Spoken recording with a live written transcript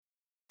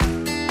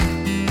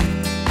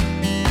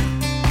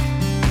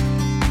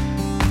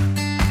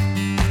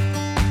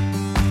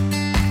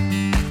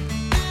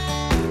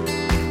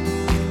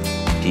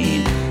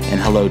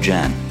Hello,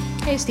 Jen.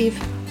 Hey, Steve.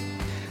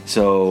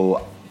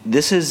 So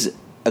this is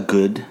a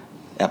good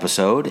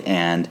episode,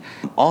 and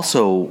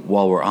also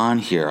while we're on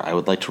here, I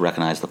would like to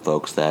recognize the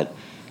folks that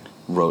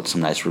wrote some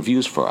nice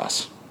reviews for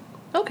us.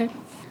 Okay.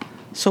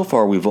 So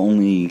far, we've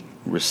only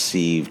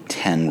received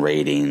 10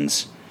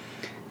 ratings,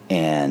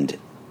 and...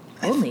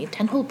 Only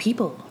 10 whole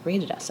people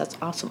rated us. That's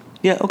awesome.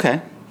 Yeah,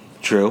 okay.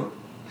 True.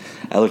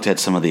 I looked at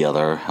some of the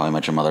other How I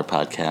Met Your Mother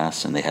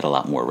podcasts, and they had a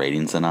lot more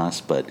ratings than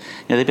us, but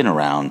they've been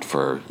around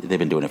they've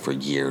been doing it for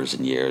years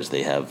and years.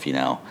 They have,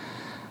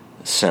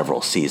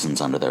 several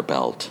seasons under their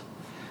belt.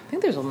 I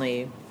think there's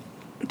only...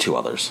 2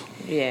 others.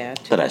 Yeah,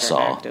 2 that I are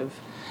saw. active.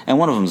 And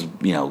one of them's,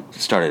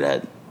 started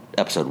at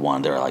episode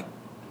 1. They're like,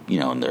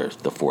 in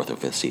the 4th or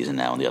 5th season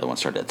now, and the other one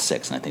started at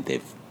 6, and I think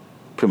they've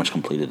pretty much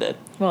completed it.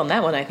 Well, and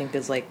that one I think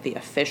is like the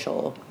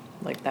official,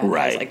 like that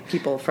right. has like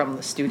people from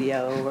the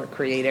studio or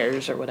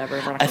creators or whatever.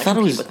 We're not I thought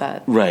it was with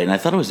that. Right, and I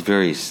thought it was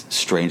very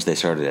strange they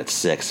started at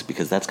 6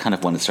 because that's kind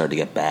of when it started to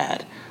get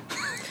bad.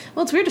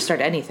 Well, it's weird to start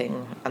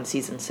anything on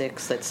season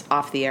 6 that's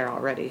off the air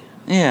already.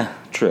 Yeah,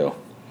 true.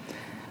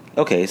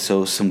 Okay,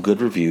 so some good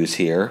reviews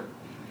here.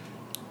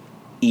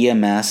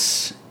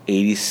 EMS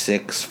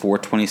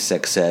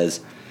 86426 says,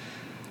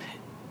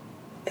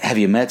 "Have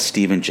you met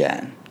Steve and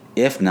Jen?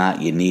 If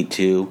not, you need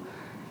to.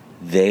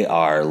 They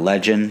are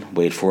legend,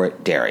 wait for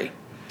it, dairy.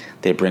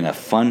 They bring a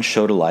fun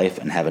show to life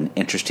and have an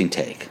interesting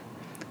take.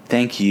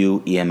 Thank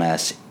you,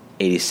 EMS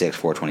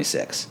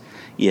 86426.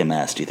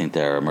 EMS, do you think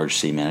they're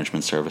emergency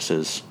management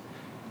services?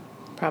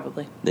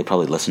 Probably. They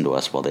probably listen to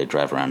us while they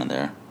drive around in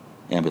their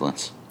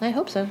ambulance. I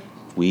hope so.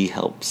 We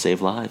help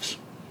save lives.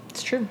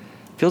 It's true.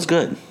 Feels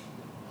good.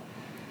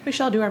 We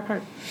shall do our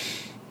part."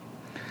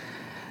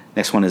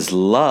 Next one is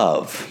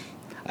love.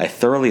 "I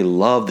thoroughly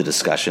love the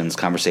discussions,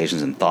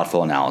 conversations, and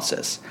thoughtful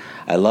analysis.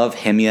 I love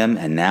Himyam,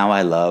 and now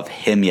I love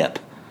Himyip.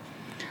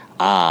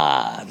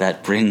 Ah,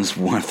 that brings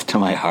warmth to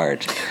my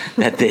heart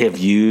that they have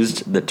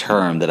used the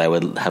term that I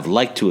would have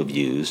liked to have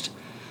used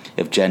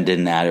if Jen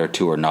didn't add her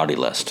to her naughty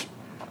list."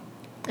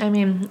 I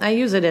mean, I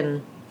use it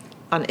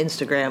on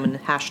Instagram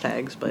and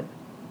hashtags, but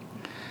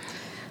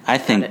I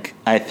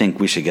think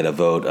we should get a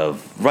vote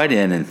of write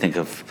in and think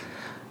of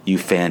you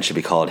fans should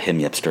be called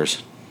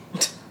Himyipsters.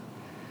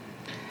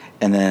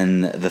 And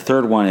then the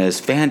third one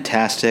is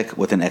fantastic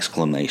with an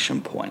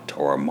exclamation point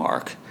or a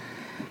mark.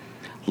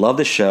 "Love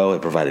the show.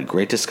 It provided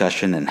great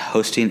discussion and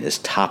hosting is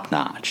top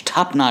notch."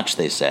 Top notch,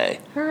 they say.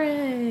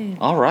 hooray!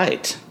 All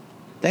right.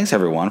 Thanks,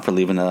 everyone, for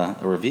leaving a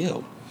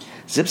review.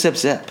 Zip, zip,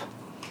 zip.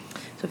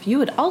 So if you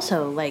would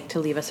also like to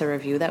leave us a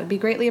review, that would be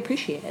greatly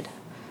appreciated.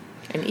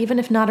 And even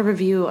if not a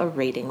review, a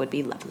rating would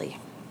be lovely.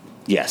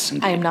 Yes,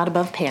 indeed. I am not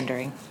above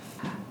pandering.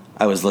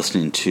 I was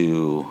listening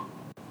to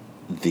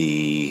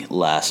the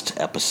last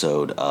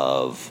episode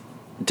of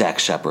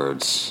Dax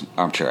Shepard's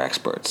Armchair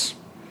Experts,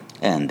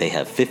 and they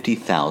have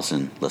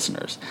 50,000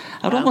 listeners.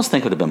 I would almost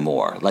think it would have been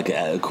more. Like,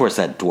 of course,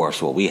 that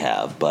dwarfs what we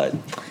have, but...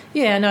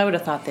 Yeah, no, I would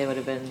have thought they would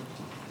have been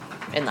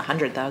in the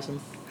 100,000.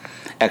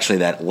 Actually,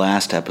 that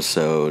last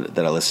episode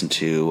that I listened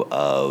to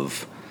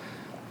of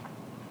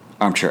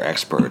Armchair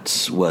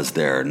Experts was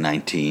their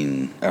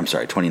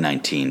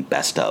 2019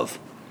 best of.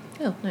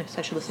 Oh, nice.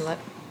 I should listen to that.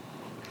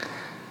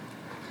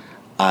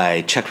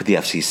 I checked with the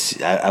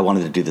FCC. I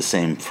wanted to do the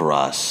same for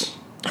us,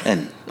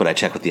 but I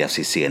checked with the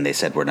FCC, and they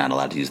said we're not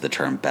allowed to use the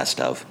term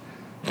best of.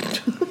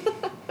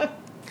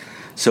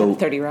 So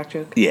 30 Rock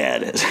joke? Yeah,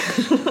 it is.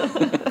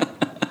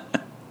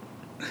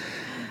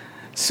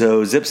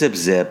 So, zip, zip,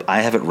 zip,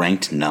 I have it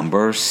ranked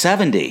number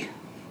 70.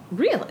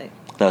 Really?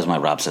 That was my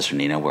Rob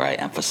Cesternino, where I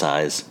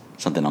emphasize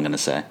something I'm going to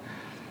say.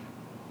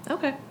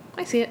 Okay,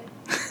 I see it.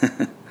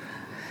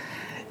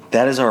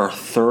 That is our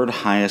third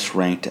highest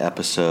ranked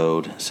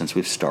episode since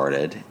we've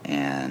started,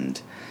 and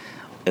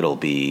it'll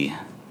be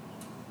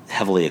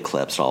heavily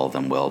eclipsed, all of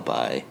them will,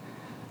 by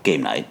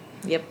Game Night.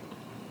 Yep.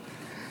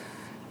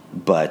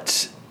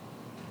 But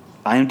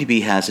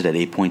IMDb has it at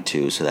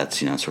 8.2, so that's,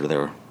 sort of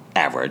their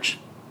average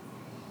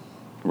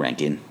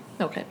ranking.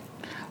 Okay.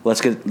 Let's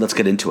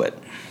get into it.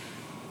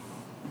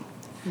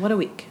 What a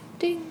week.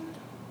 Ding.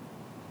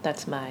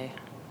 That's my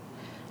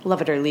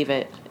love it or leave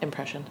it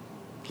impression.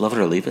 Love it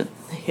or leave it?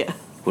 Yeah.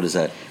 What is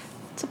that?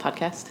 It's a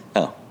podcast.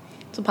 Oh.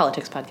 It's a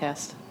politics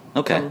podcast.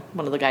 Okay. From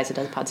one of the guys that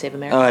does Pod Save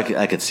America. Oh,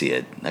 I could see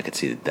it. I could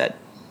see that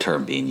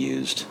term being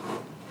used.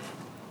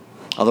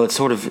 Although it's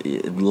sort of,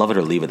 love it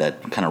or leave it,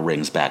 that kind of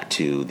rings back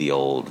to the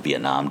old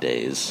Vietnam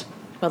days.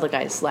 Well, the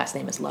guy's last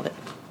name is Lovett.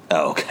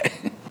 Oh, okay.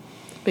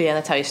 But yeah,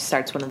 that's how he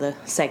starts one of the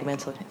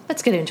segments. Like,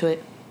 let's get into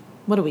it.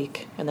 What a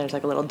week. And there's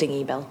like a little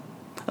dingy bell.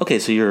 Okay,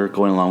 so you're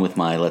going along with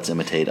my let's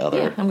imitate other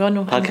Yeah, I'm going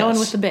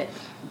with the bit.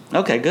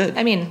 Okay, good.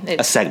 I mean,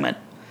 a segment.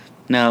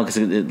 No, because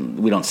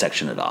we don't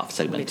section it off.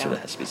 Segment sort of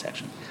has to be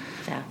sectioned.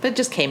 Yeah, but it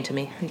just came to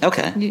me.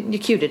 Okay. You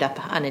queued it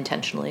up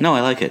unintentionally. No,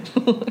 I like it.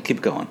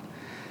 Keep going.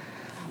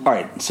 All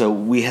right, so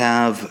we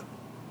have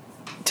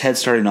Ted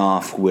starting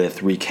off with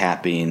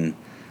recapping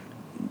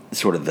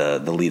sort of the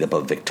lead up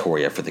of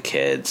Victoria for the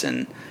kids,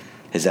 and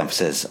his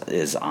emphasis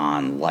is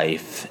on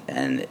life,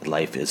 and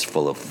life is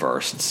full of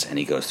firsts, and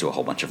he goes through a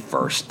whole bunch of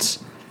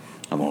firsts.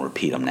 I won't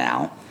repeat them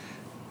now.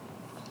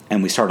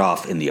 And we start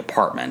off in the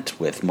apartment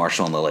with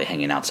Marshall and Lily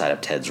hanging outside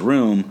of Ted's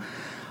room,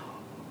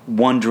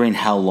 wondering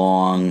how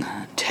long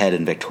Ted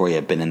and Victoria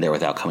have been in there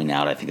without coming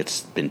out. I think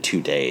it's been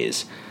 2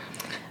 days.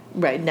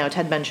 Right. Now,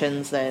 Ted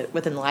mentions that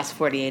within the last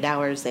 48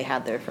 hours, they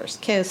had their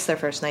first kiss, their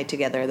first night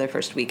together, their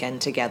first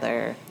weekend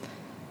together.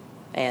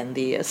 And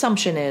the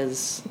assumption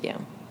is,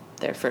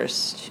 their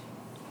first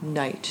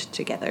night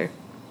together.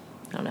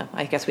 I don't know.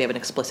 I guess we have an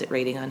explicit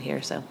rating on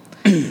here, so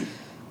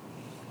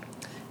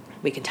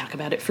we can talk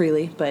about it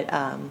freely. But,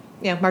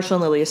 Marshall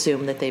and Lily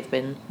assume that they've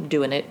been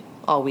doing it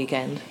all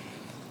weekend.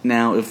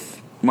 Now,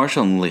 if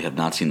Marshall and Lily have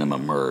not seen them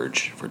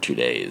emerge for 2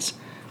 days,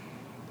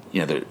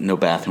 there no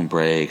bathroom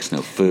breaks,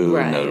 no food,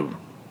 right. No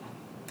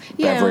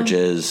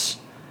beverages.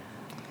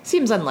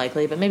 Seems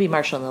unlikely, but maybe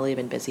Marshall and Lily have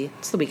been busy.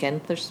 It's the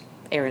weekend. There's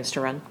errands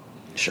to run.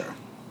 Sure.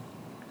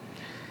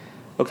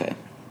 Okay.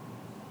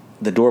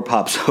 The door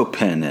pops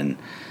open, and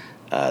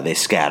they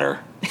scatter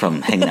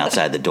from hanging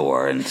outside the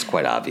door, and it's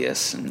quite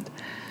obvious. And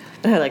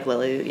like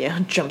Lily,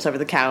 jumps over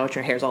the couch.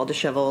 Her hair's all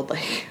disheveled.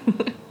 Like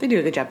they do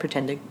a good job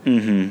pretending.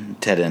 Mm-hmm.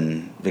 Ted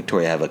and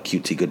Victoria have a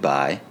cutesy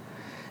goodbye,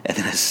 and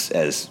then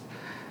as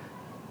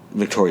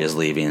Victoria's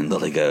leaving,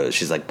 Lily goes,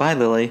 she's like, "Bye,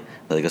 Lily."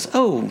 Lily goes,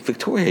 "Oh,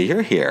 Victoria,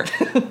 you're here."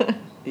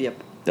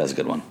 Yep. That was a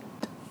good one.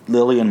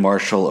 Lily and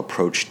Marshall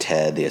approach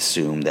Ted. They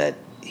assume that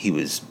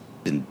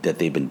that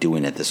they've been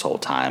doing it this whole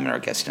time and are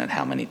guessing at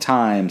how many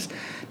times.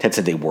 Ted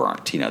said they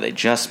weren't. They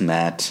just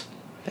met.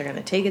 They're going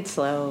to take it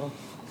slow.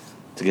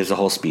 So he gives a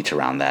whole speech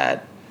around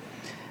that.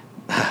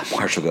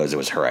 Marshall goes, "It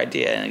was her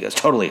idea," and he goes,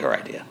 "Totally her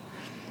idea."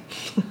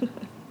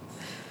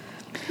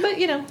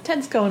 But,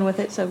 Ted's going with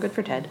it, so good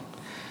for Ted.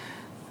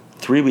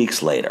 3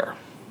 weeks later,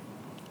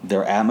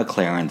 they're at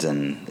McLaren's,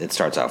 and it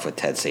starts off with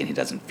Ted saying he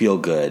doesn't feel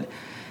good.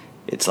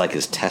 It's like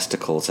his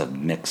testicles have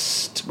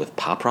mixed with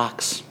Pop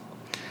Rocks.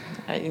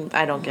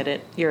 I don't get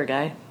it. You're a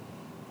guy.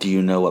 Do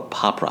you know what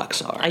Pop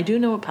Rocks are? I do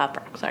know what Pop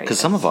Rocks are. Because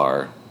some of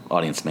our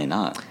audience may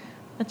not.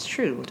 That's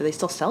true. Do they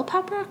still sell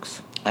Pop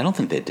Rocks? I don't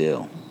think they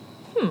do.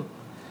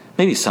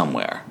 Maybe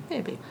somewhere.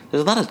 Maybe.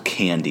 There's a lot of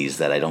candies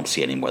that I don't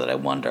see anymore that I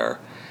wonder.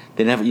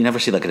 You never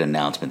see like an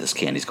announcement this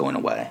candy's going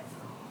away.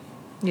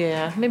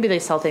 Yeah, maybe they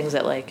sell things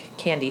at like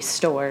candy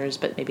stores,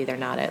 but maybe they're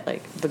not at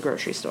like the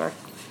grocery store.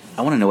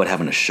 I want to know what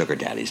happened to sugar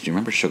daddies. Do you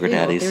remember sugar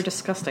daddies? They're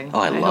disgusting. Oh,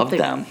 I loved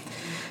them.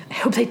 I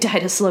hope they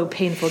died a slow,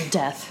 painful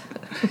death.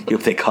 You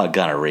hope they caught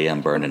gonorrhea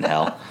and burned in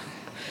hell?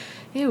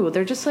 Ew,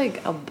 they're just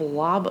like a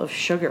blob of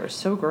sugar.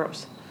 So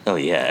gross. Oh,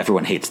 yeah,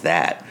 everyone hates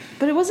that.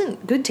 But it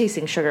wasn't good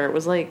tasting sugar. It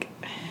was like,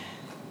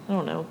 I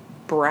don't know,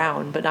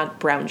 brown, but not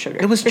brown sugar.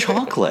 It was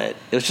chocolate.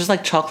 It was just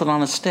like chocolate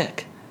on a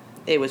stick.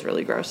 It was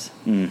really gross.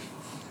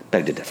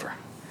 Beg to differ.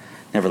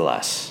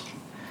 Nevertheless,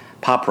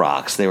 Pop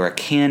Rocks, they were a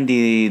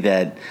candy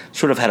that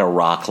sort of had a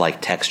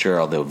rock-like texture,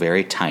 although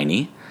very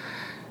tiny.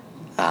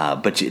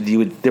 But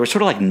they were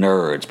sort of like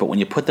Nerds, but when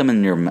you put them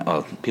in your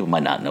mouth, people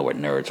might not know what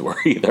Nerds were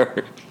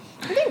either.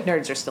 I think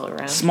Nerds are still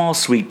around. Small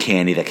sweet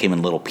candy that came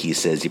in little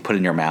pieces. You put it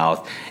in your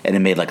mouth, and it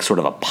made like sort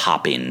of a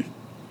popping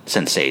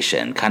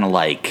sensation, kind of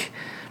like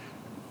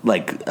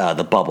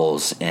the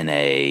bubbles in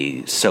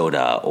a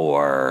soda,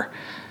 or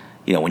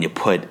when you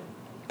put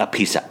a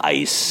piece of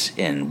ice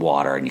in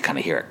water and you kind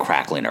of hear it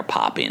crackling or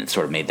popping. It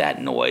sort of made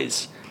that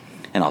noise,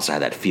 and also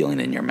had that feeling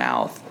in your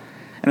mouth.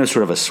 And it was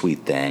sort of a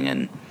sweet thing,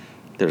 and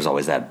there's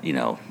always that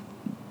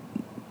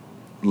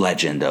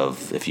legend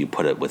of if you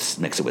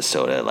mix it with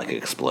soda, like it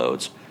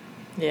explodes.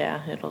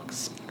 Yeah, it'll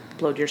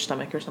explode your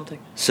stomach or something.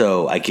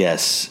 So I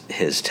guess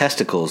his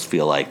testicles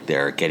feel like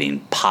they're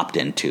getting popped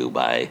into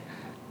by,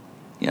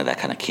 that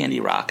kind of candy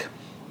rock.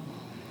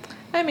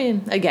 I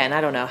mean, again,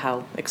 I don't know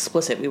how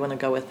explicit we want to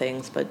go with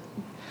things, but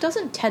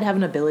doesn't Ted have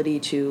an ability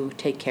to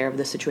take care of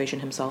the situation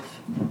himself?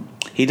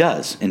 He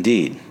does,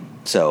 indeed.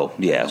 So,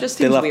 yeah,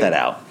 they left weird. that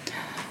out.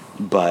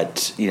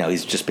 But,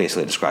 he's just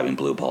basically describing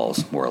blue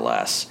balls, more or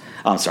less.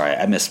 I'm sorry,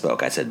 I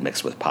misspoke. I said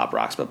mixed with Pop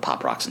Rocks, but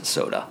Pop Rocks and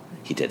soda.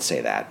 He did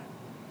say that.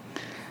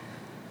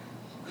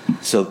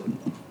 So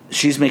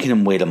she's making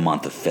him wait a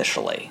month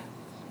officially.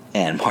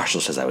 And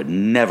Marshall says, "I would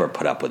never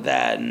put up with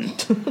that." And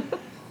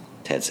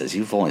Ted says,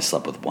 "You've only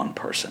slept with one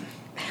person."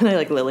 And I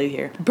like Lily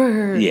here.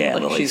 Brr. Yeah,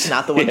 like Lily's, she's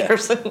not the one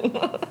person.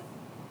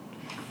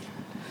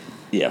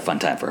 Yeah, fun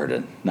time for her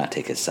to not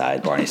take his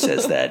side. Barney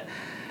says that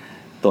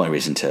the only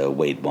reason to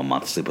wait 1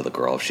 month to sleep with a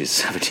girl if she's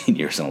 17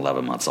 years and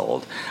 11 months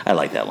old. I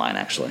like that line,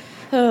 actually.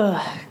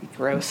 Ugh,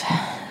 gross.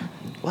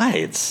 Why?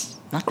 It's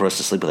not gross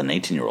to sleep with an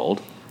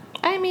 18-year-old.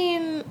 I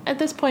mean, at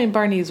this point,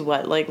 Barney's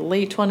what, like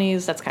late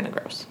 20s? That's kind of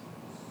gross.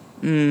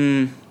 I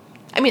mean,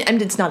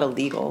 it's not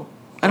illegal.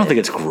 I don't think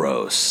it's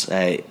gross.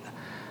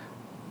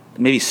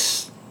 Maybe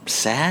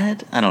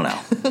sad? I don't know.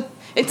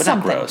 It's but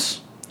something. Not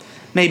gross.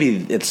 Maybe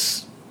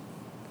it's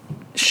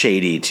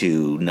shady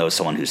to know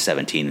someone who's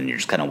 17 and you're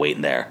just kind of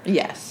waiting there.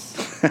 Yes.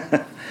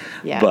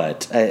 Yeah.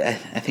 But I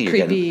think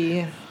you're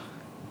creepy.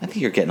 I think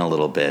you're getting a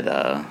little bit.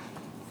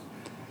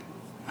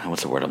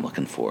 What's the word I'm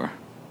looking for?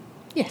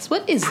 Yes,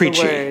 what is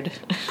preachy. the word?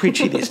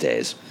 Preachy these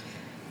days.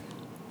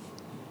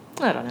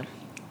 I don't know.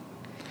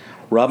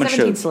 Robin 17's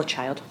showed... still a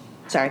child.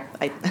 Sorry,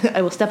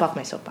 I will step off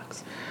my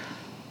soapbox.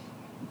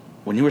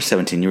 When you were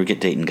 17, you were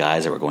dating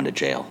guys that were going to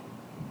jail.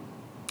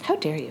 How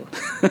dare you?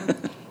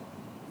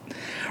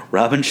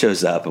 Robin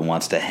shows up and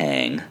wants to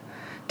hang.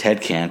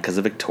 Ted can't because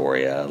of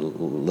Victoria.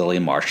 Lily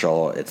and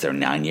Marshall, it's their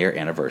 9-year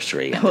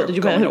anniversary. And Did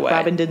you going know away.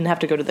 Robin didn't have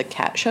to go to the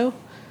cat show?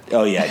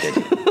 Oh, yeah, I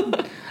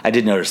did. I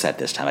did notice that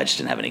this time. I just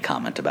didn't have any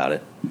comment about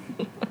it.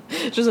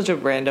 It's just such a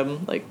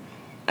random, like,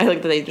 I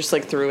like that they just,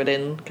 like, threw it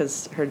in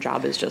because her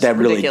job is just That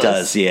really ridiculous.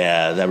 does,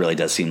 yeah. That really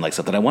does seem like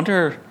something. I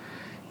wonder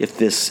if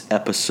this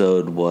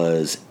episode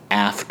was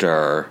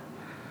after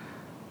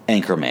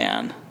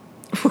Anchorman.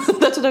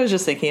 That's what I was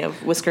just thinking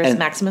of. Whiskers And-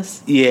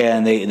 Maximus. Yeah,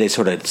 and they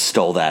sort of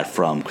stole that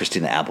from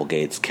Christina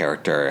Applegate's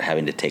character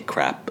having to take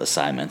crap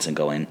assignments and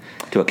going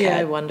to a Yeah, I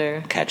cat,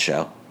 wonder. cat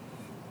show.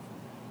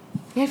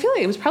 Yeah, I feel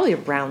like it was probably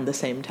around the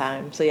same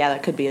time. So, yeah,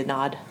 that could be a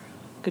nod.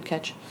 Good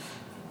catch.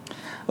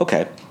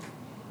 Okay.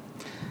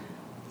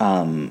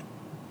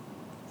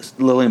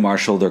 Lily and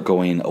Marshall, they're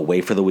going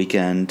away for the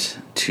weekend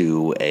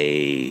to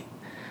a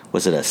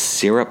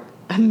syrup?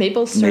 A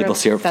maple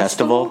syrup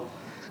festival?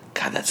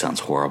 God, that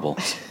sounds horrible.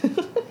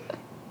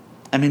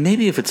 I mean,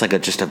 maybe if it's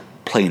like just a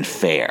plain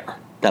fair,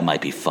 that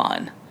might be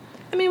fun.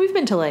 I mean, we've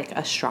been to, like,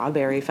 a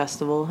strawberry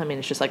festival. I mean,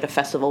 it's just like a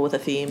festival with a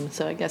theme,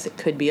 so I guess it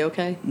could be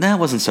okay. That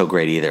wasn't so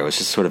great either. It was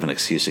just sort of an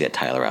excuse to get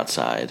Tyler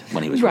outside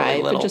when he was really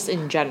Right, little. but just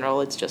in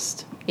general, it's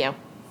just, you know,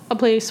 a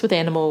place with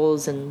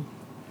animals and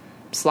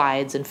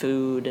slides and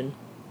food, and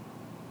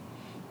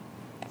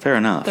Fair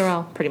enough. they're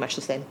all pretty much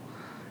the same.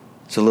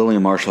 So Lily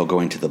and Marshall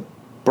going to the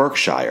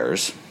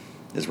Berkshires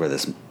is where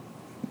this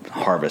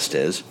harvest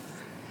is.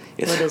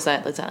 What is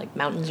that? Is that like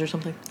mountains or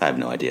something? I have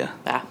no idea.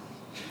 Ah,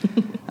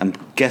 I'm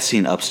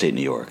guessing upstate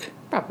New York.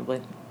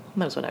 probably.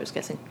 That was what I was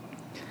guessing.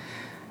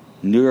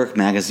 One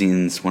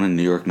of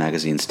New York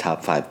Magazine's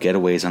top 5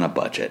 getaways on a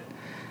budget.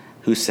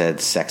 Who said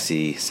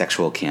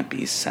sexual can't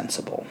be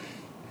sensible?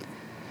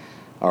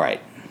 All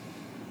right.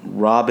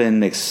 Robin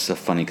makes a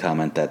funny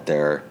comment that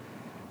their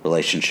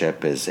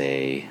relationship is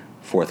a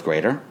 4th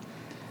grader.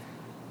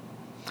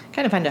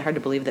 Kind of find it hard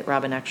to believe that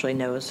Robin actually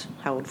knows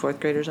how old 4th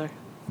graders are.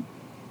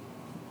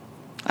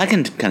 I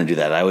can kind of do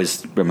that. I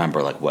always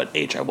remember like what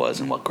age I was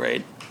and what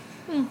grade.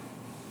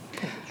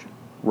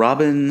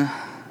 Robin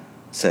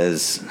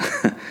says,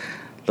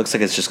 looks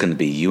like it's just going to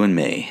be you and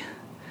me.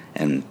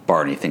 And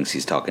Barney thinks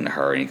he's talking to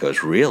her, and he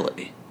goes,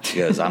 really? She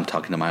goes, I'm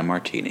talking to my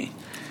martini.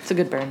 It's a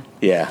good burn.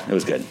 Yeah, it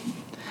was good.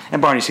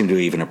 And Barney seemed to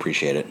even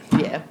appreciate it.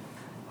 Yeah.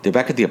 They're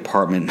back at the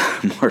apartment.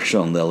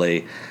 Marshall and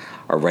Lily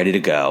are ready to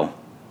go,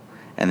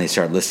 and they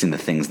start listing the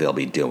things they'll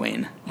be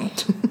doing.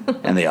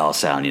 And they all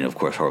sound, of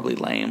course, horribly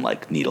lame,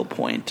 like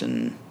needlepoint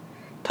and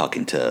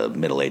talking to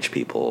middle-aged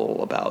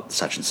people about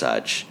such and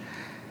such.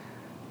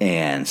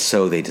 And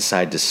so they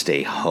decide to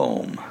stay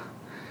home.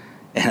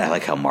 And I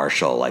like how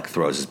Marshall,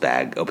 opens his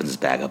bag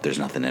up, there's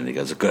nothing in it. He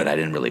goes, good, I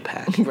didn't really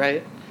pack.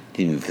 Right.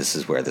 He knew this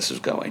is where this was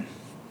going.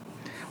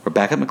 We're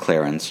back at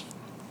McLaren's,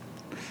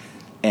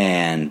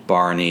 and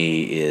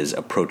Barney is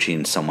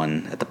approaching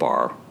someone at the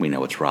bar. We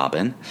know it's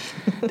Robin.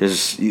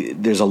 There's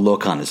a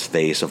look on his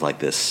face of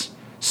this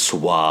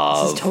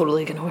suave, This is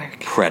totally going to work.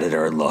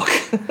 predator look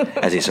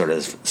as he sort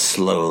of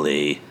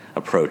slowly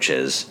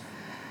approaches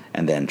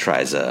and then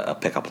tries a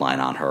pickup line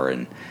on her.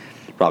 And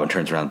Robin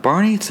turns around.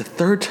 Barney, it's the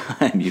 3rd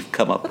time you've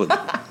come up with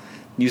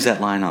use that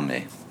line on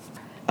me.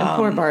 And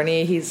poor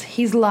Barney,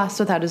 he's lost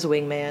without his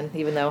wingman,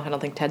 even though I don't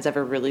think Ted's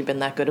ever really been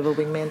that good of a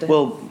wingman to him.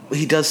 Well,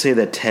 he does say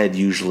that Ted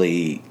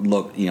usually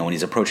when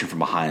he's approaching from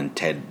behind,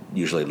 Ted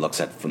usually looks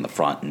at from the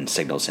front and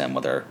signals him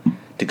whether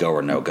to go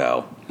or no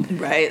go.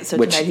 Right. So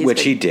Which tonight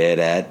he's he did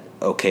at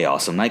OK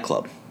Awesome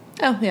nightclub.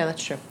 Oh, yeah,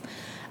 that's true.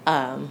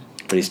 But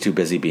he's too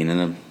busy being in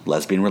a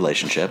lesbian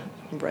relationship.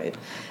 Right.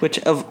 Which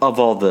of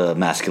all the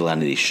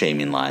masculinity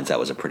shaming lines, that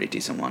was a pretty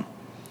decent one.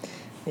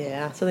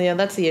 Yeah. So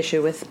that's the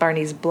issue with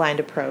Barney's blind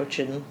approach,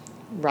 and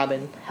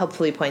Robin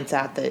helpfully points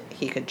out that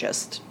he could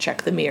just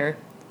check the mirror,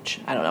 which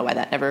I don't know why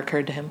that never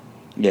occurred to him.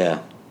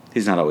 Yeah,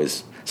 he's not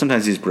always.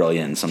 Sometimes he's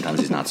brilliant, and sometimes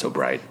he's not so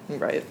bright.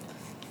 Right.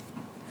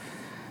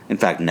 In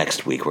fact,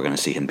 next week we're going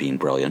to see him being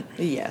brilliant.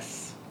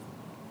 Yes.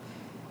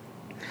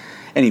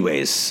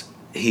 Anyways,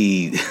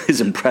 he is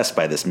impressed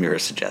by this mirror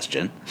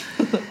suggestion,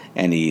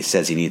 and he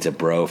says he needs a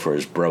bro for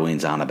his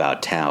broings on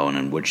about town,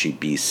 and would she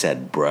be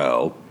said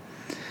bro?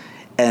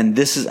 And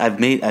this is I've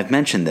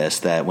mentioned this,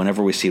 that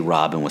whenever we see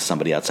Robin with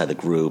somebody outside the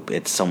group,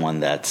 it's someone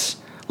that's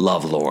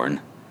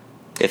lovelorn,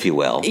 if you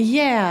will.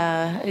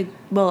 Yeah.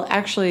 Well,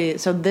 actually,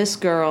 so this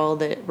girl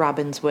that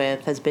Robin's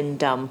with has been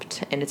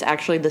dumped, and it's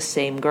actually the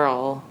same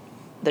girl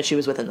that she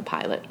was with in the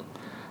pilot.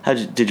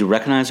 Did you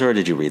recognize her, or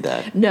did you read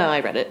that? No,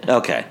 I read it.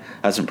 Okay,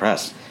 I was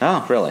impressed.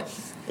 Oh, really?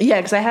 Yeah,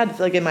 because I had,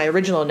 in my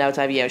original notes,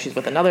 she's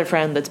with another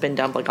friend that's been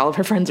dumped. All of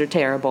her friends are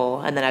terrible.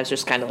 And then I was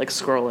just kind of,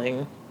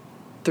 scrolling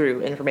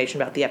through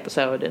information about the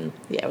episode. And,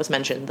 it was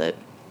mentioned that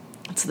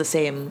it's the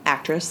same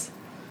actress.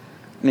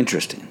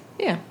 Interesting.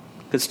 Yeah.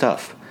 Good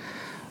stuff.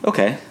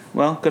 Okay,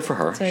 well, good for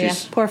her. So yeah,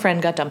 poor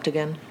friend got dumped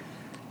again.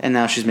 And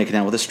now she's making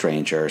out with a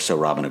stranger, so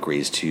Robin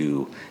agrees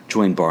to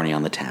join Barney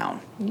on the town.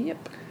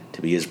 Yep.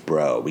 To be his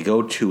bro. We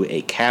go to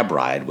a cab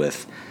ride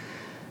with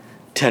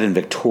Ted and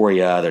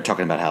Victoria. They're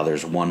talking about how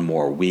there's one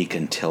more week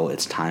until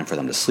it's time for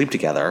them to sleep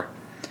together.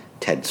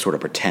 Ted sort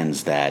of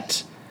pretends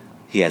that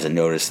he hasn't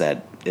noticed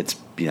that it's,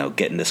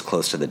 getting this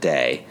close to the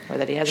day. Or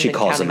that he hasn't She been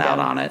calls him counting out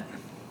down. on it.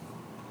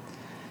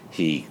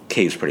 He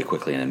caves pretty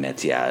quickly and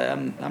admits, yeah,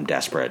 I'm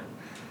desperate.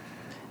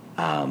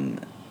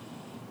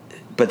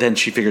 But then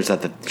she figures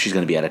out that she's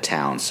going to be out of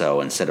town,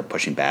 so instead of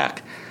pushing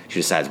back, she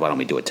decides, why don't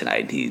we do it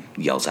tonight? And he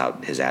yells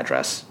out his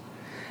address.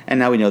 And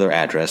now we know their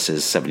address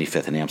is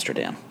 75th in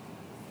Amsterdam.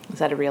 Is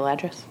that a real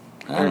address?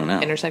 I don't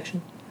know.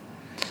 Intersection?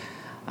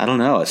 I don't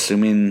know,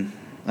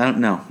 I don't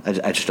know.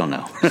 I just don't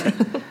know.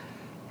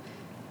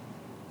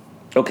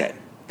 Okay.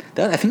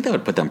 I think that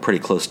would put them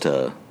pretty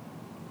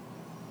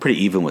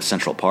even with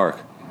Central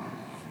Park.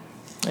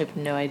 I have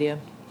no idea.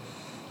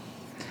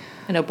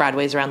 I know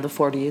Broadway's around the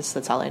 40s.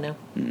 That's all I know.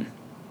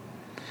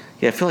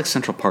 Yeah, I feel like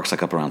Central Park's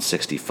like up around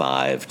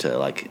 65 to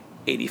like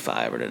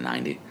 85 or to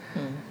 90.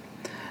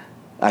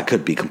 I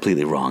could be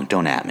completely wrong.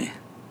 Don't at me.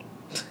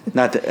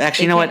 Not that,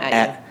 actually, you know what?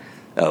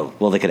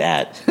 They could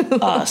at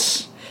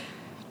us.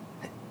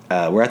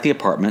 We're at the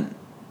apartment.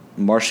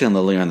 Marcia and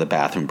Lily are in the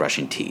bathroom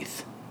brushing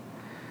teeth.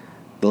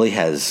 Lily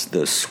has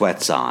those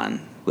sweats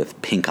on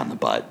with pink on the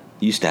butt.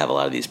 You used to have a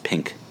lot of these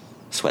pink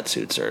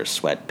sweatsuits or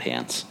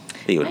sweatpants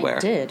that you would wear. I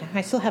did.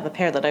 I still have a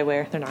pair that I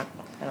wear. They're not.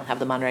 I don't have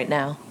them on right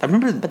now.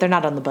 But they're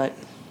not on the butt.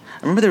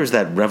 I remember there was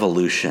that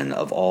revolution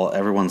of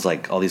everyone's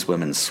like all these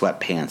women's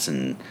sweatpants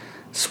and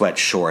sweat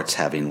shorts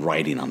having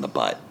writing on the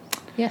butt.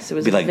 Yes, it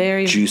was It'd be like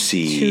very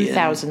juicy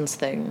 2000s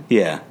thing.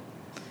 Yeah.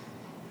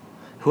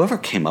 Whoever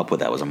came up with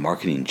that was a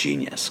marketing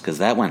genius because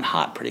that went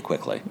hot pretty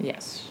quickly.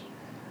 Yes.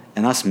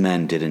 And us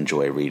men did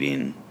enjoy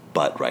reading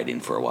butt writing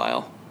for a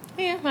while.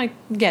 Yeah, I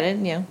get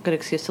it. Good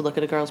excuse to look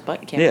at a girl's butt.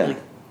 You can't really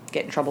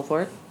get in trouble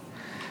for it.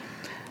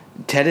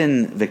 Ted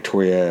and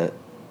Victoria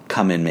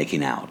come in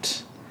making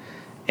out.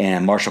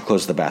 And Marshall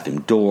closes the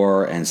bathroom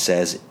door and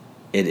says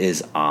it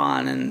is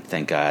on. And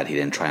thank God he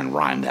didn't try and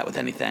rhyme that with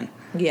anything.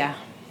 Yeah.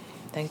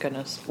 Thank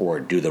goodness.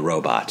 Or do the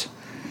robot.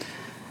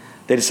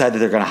 They decide that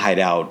they're going to hide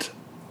out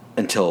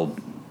until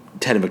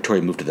Ted and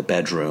Victoria move to the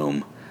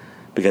bedroom.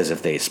 Because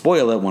if they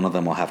spoil it, one of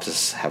them will have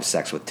to have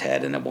sex with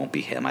Ted and it won't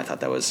be him. I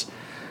thought that was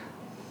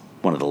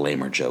one of the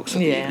lamer jokes of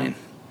the evening.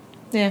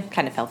 Yeah,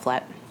 kind of fell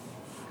flat.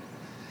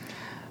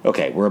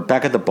 Okay, we're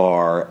back at the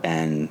bar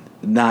and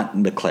not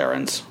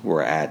McLaren's.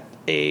 We're at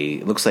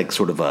looks like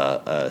sort of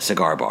a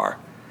cigar bar,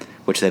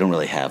 which they don't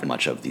really have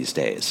much of these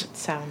days. It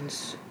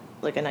sounds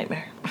like a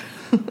nightmare.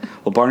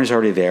 Well, Barney's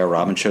already there.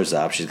 Robin shows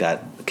up. She's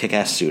got a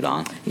kick-ass suit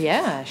on.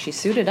 Yeah, she's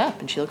suited up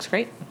and she looks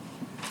great.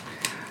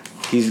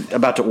 He's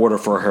about to order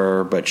for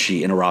her, but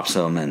she interrupts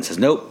him and says,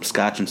 nope,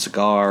 scotch and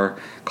cigar,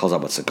 calls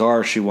out what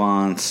cigar she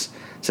wants,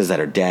 says that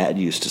her dad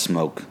used to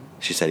smoke.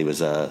 She said he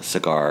was a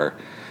cigar.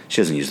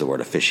 She doesn't use the word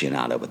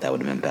aficionado, but that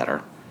would have been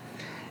better.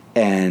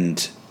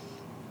 And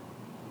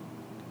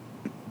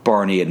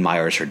Barney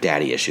admires her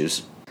daddy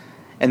issues.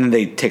 And then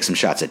they take some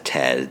shots at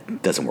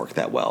Ted. Doesn't work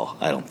that well,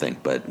 I don't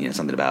think, but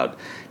something about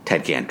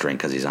Ted can't drink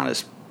because he's on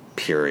his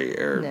period,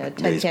 or no,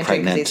 Ted he's can't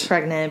drink because he's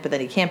pregnant, but then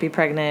he can't be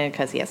pregnant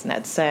because he hasn't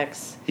had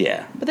sex.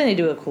 Yeah. But then they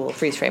do a cool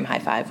freeze frame high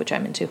five, which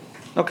I'm into.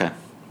 Okay.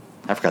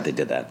 I forgot they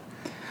did that.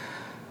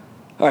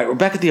 All right, we're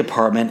back at the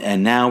apartment,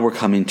 and now we're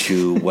coming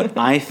to what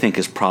I think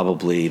is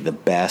probably the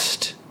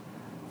best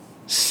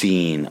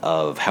scene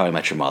of How I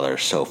Met Your Mother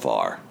so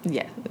far.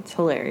 Yeah, it's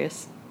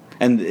hilarious.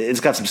 And it's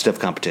got some stiff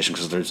competition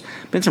because there's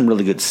been some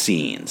really good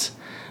scenes.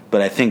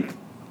 But I think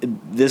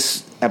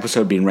this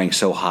episode being ranked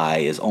so high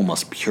is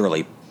almost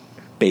purely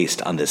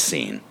based on this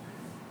scene.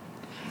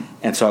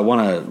 And so I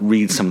want to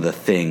read some of the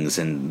things,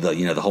 and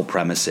the whole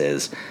premise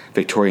is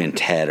Victoria and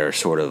Ted are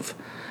sort of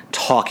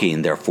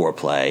talking their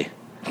foreplay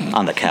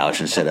on the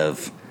couch instead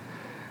of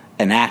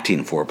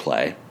enacting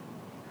foreplay.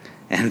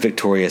 And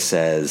Victoria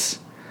says,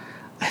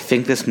 I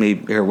think this may...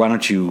 Here, why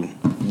don't you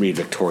read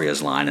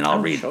Victoria's line, and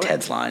I'll read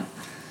Ted's line.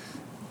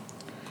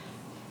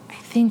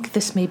 I think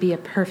this may be a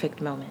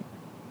perfect moment.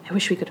 I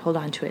wish we could hold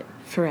on to it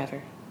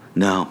forever.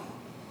 No,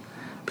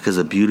 because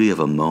the beauty of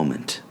a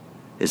moment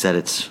is that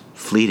it's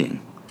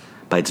fleeting.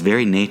 By its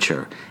very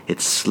nature, it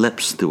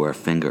slips through our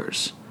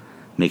fingers,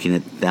 making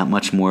it that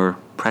much more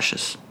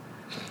precious.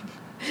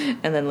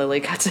 And then Lily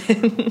cuts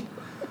in.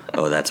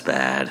 Oh, that's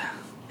bad.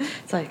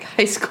 It's like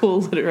high school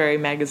literary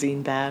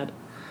magazine bad.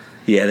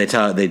 Yeah,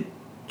 they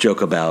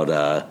joke about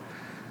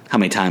how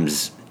many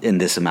times in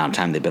this amount of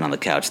time they've been on the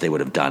couch they would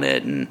have done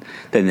it, and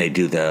then they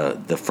do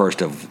the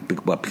first of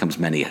what becomes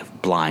many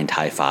blind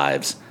high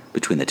fives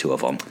between the two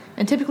of them.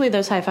 And typically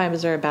those high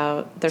fives are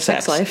about their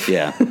sex life.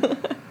 Yeah.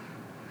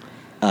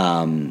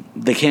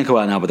 They can't go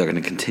out now, but they're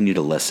going to continue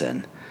to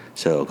listen.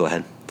 So go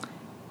ahead.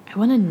 I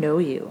want to know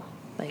you.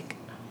 Like,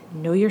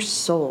 know your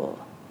soul.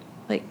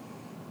 Like,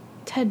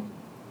 Ted,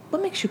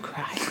 what makes you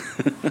cry?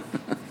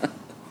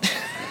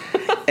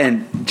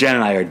 And Jen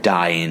and I are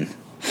dying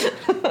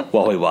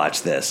while we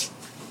watch this.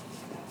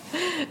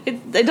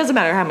 It doesn't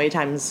matter how many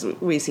times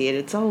we see it.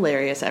 It's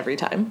hilarious every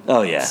time.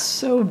 Oh, yeah.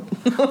 So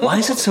Why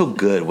is it so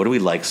good? What do we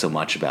like so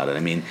much about it? I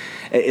mean,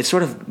 it's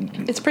sort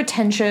of... It's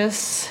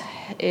pretentious.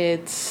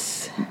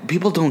 It's...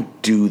 People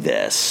don't do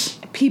this.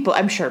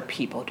 I'm sure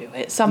people do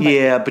it.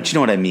 Yeah, but you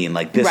know what I mean?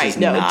 Like, this is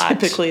not...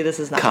 typically this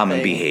is not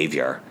common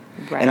behavior.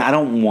 Right. And I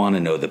don't want to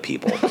know the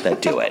people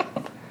that do it.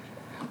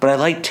 But I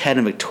like Ted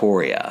and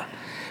Victoria.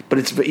 But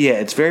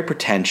it's very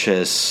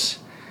pretentious,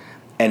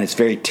 and it's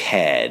very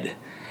Ted.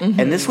 Mm-hmm.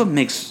 And this is what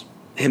makes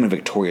him and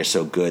Victoria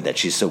so good, that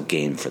she's so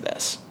game for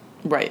this.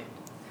 Right.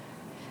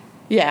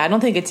 Yeah, I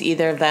don't think it's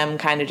either of them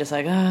kind of just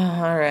like, oh,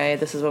 all right,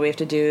 this is what we have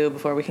to do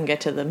before we can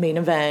get to the main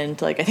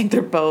event. Like, I think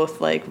they're both,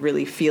 like,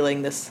 really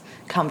feeling this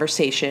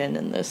conversation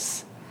and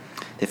this...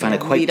 They find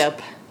it quite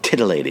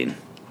titillating.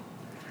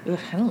 Ugh,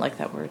 I don't like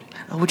that word.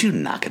 Oh, would you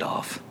knock it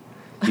off?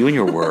 You and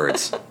your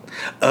words.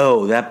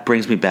 Oh, that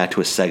brings me back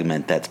to a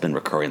segment that's been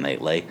recurring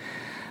lately.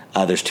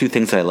 There's two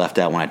things that I left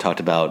out when I talked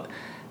about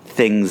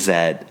things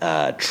that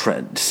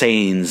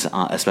sayings,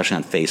 especially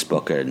on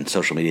Facebook and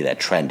social media, that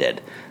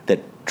trended, that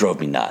drove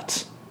me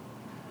nuts.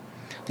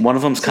 One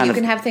of them's so you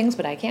can have things,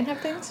 but I can't have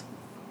things?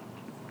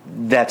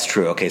 That's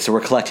true. Okay, so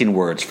we're collecting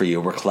words for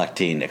you. We're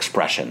collecting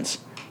expressions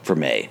for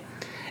me.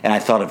 And I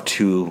thought of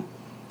two,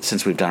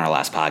 since we've done our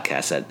last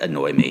podcast, that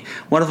annoy me.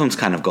 One of them's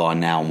kind of gone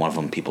now, and one of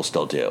them people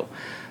still do.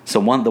 So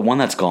the one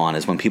that's gone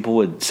is when people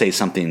would say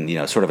something,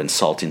 sort of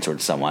insulting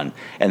towards someone,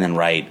 and then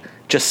write,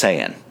 just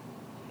saying.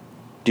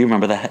 Do you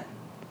remember that?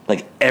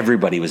 Like,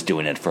 everybody was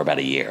doing it for about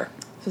a year.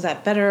 So is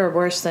that better or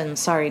worse than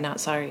sorry, not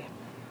sorry?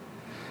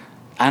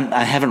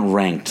 I haven't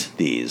ranked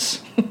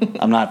these.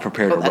 I'm not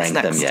prepared to rank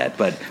them yet,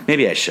 but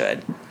maybe I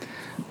should.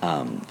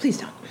 Please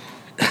don't.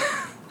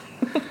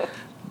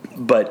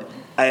 But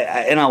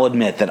and I'll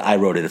admit that I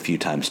wrote it a few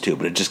times too,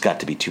 but it just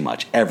got to be too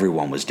much.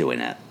 Everyone was doing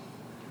it.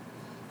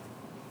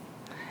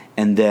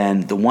 And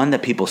then the one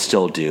that people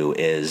still do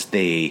is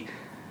they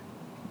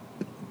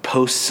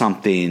post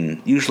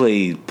something,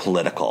 usually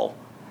political,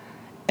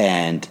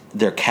 and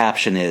their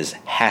caption is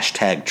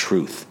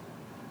 #truth.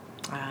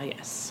 Ah,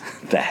 yes.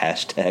 The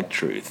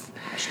 #truth.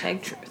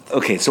 #truth.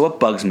 Okay, so what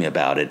bugs me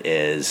about it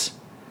is,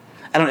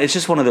 it's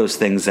just one of those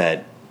things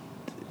that,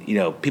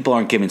 people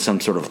aren't giving some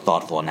sort of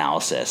thoughtful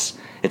analysis.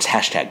 It's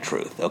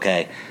 #truth,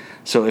 okay?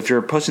 So if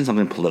you're posting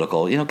something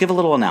political, give a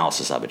little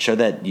analysis of it. Show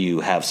that you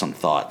have some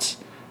thoughts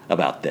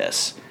about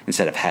this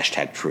instead of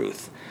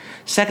 #truth.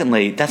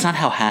 Secondly, that's not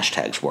how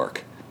hashtags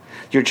work.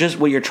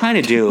 What you're trying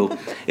to do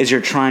is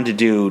you're trying to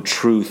do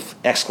truth !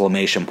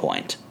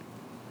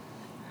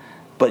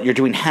 But you're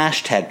doing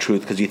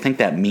 #truth because you think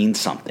that means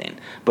something,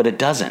 but it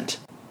doesn't.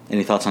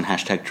 Any thoughts on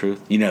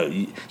 #truth?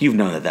 You've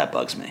known that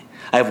bugs me.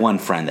 I have one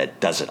friend that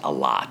does it a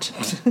lot,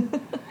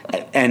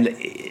 and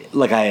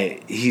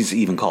he's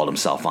even called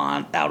himself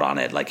out on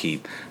it. Like,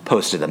 he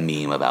posted a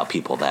meme about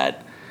people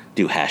that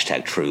do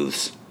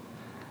 #truths,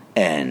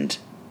 and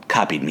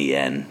copied me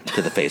in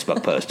to the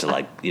Facebook post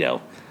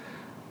to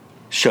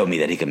show me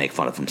that he can make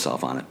fun of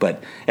himself on it.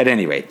 But at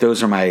any rate,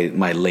 those are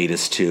my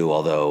latest two,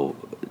 or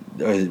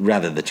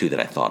rather the two that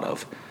I thought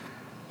of.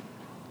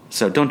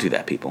 So don't do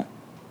that, people.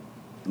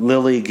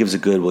 Lily gives a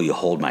good "will you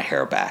hold my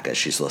hair back" as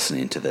she's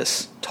listening to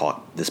this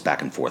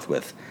back and forth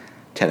with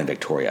Ted and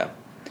Victoria.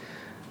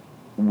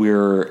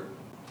 We're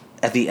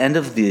at the end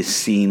of the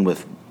scene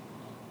with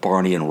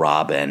Barney and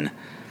Robin.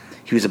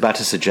 He was about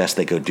to suggest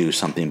they go do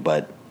something,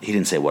 but he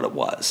didn't say what it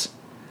was.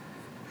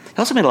 He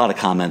also made a lot of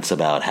comments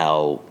about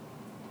how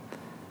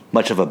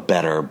much of a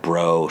better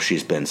bro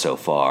she's been so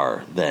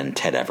far than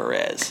Ted ever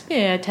is.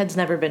 Yeah, Ted's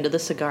never been to the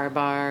cigar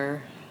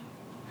bar.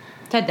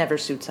 Ted never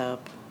suits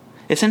up.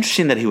 It's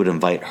interesting that he would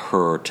invite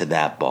her to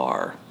that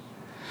bar.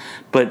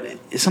 But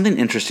it's something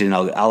interesting,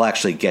 I'll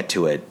actually get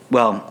to it.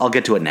 Well, I'll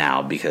get to it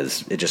now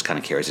because it just kind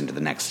of carries into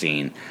the next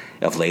scene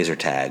of laser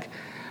tag.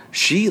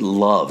 She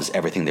loves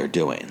everything they're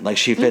doing. Like,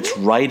 she fits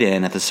right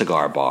in at the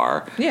cigar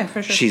bar. Yeah,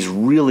 for sure. She's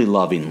really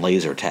loving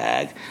laser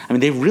tag. I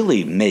mean, they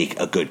really make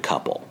a good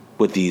couple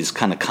with these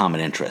kind of common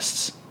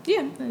interests.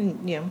 Yeah,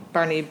 and,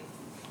 Barney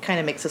kind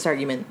of makes this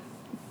argument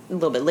a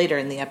little bit later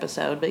in the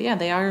episode, but yeah,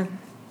 they are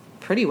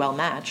pretty well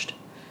matched.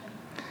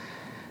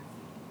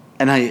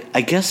 And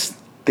I guess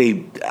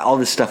all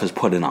this stuff is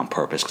put in on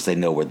purpose because they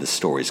know where the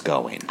story's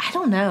going. I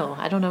don't know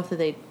if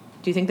they...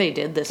 Do you think they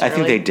did this I early?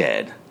 think they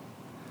did.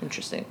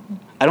 Interesting.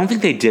 I don't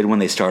think they did when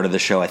they started the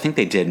show. I think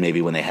they did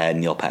maybe when they had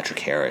Neil Patrick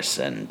Harris,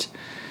 and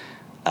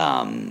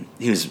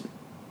he was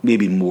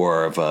maybe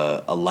more of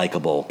a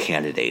likable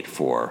candidate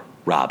for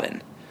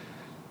Robin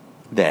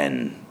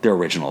than their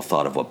original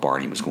thought of what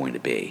Barney was going to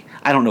be.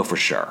 I don't know for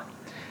sure.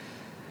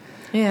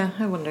 Yeah,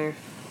 I wonder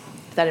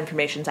if that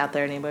information's out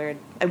there anywhere.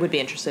 I would be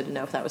interested to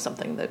know if that was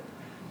something that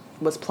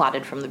was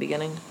plotted from the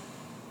beginning.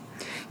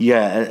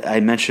 Yeah, I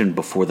mentioned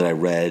before that I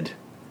read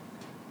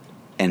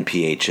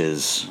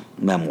NPH's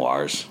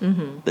memoirs,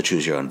 the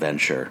Choose Your Own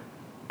Venture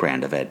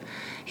brand of it.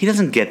 He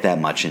doesn't get that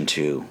much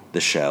into the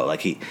show.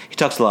 Like, he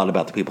talks a lot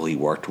about the people he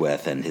worked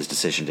with and his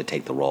decision to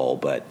take the role,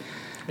 but...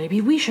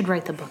 Maybe we should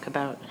write the book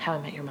about How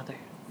I Met Your Mother.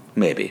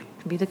 Maybe.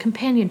 Could be the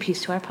companion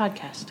piece to our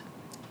podcast.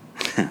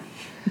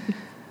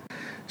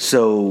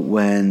 So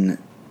when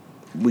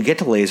we get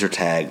to laser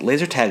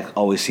tag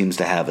always seems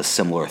to have a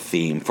similar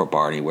theme for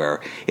Barney,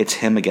 where it's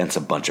him against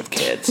a bunch of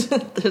kids.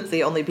 That's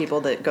the only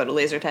people that go to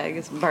laser tag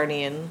is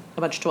Barney and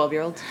a bunch of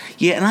 12-year-olds.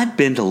 Yeah, and I've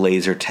been to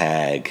laser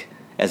tag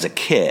as a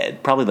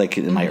kid, probably like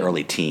in my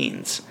early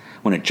teens.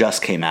 When it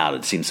just came out,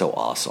 it seemed so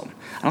awesome.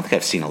 I don't think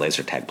I've seen a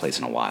laser tag place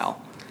in a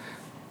while.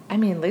 I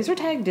mean, laser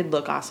tag did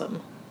look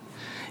awesome.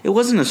 It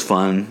wasn't as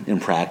fun in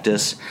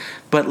practice,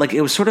 but like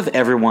it was sort of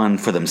everyone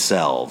for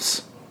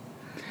themselves.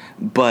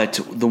 But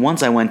the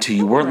ones I went to,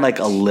 you weren't like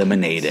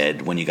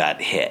eliminated when you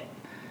got hit.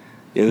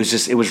 It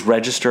was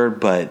registered,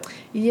 but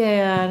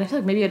yeah, and I feel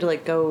like maybe you had to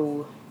like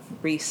go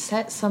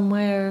reset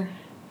somewhere.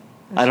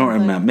 I don't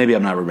remember. Maybe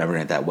I'm not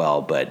remembering it that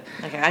well, but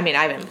okay. I mean,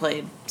 I haven't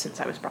played since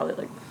I was probably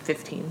like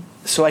 15.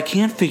 So I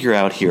can't figure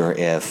out here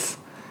if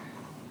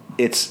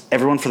it's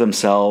everyone for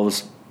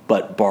themselves,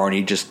 but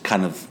Barney just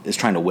kind of is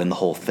trying to win the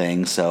whole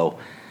thing. So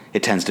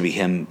it tends to be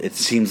him. It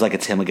seems like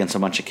it's him against a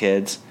bunch of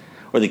kids.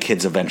 Or the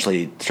kids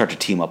eventually start to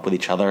team up with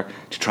each other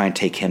to try and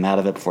take him out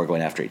of it before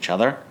going after each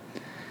other.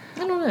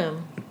 I don't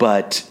know.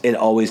 But it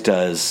always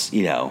does,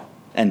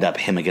 end up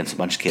him against a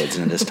bunch of kids.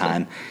 And this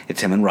time, it's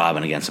him and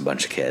Robin against a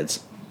bunch of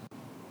kids.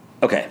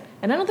 Okay.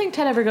 And I don't think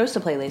Ted ever goes to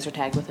play laser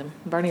tag with him.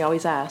 Barney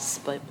always asks,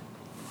 but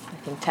I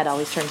think Ted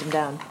always turns him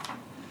down.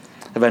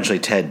 Eventually,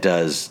 Ted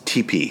does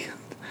TP.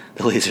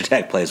 The laser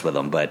tag plays with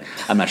him, but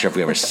I'm not sure if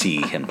we ever see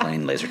him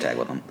playing laser tag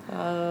with him.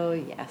 Oh,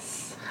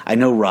 yes. I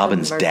know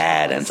Robin's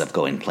dad ends up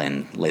going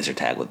playing laser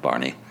tag with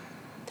Barney.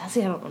 Does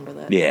he? I don't remember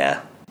that.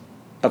 Yeah.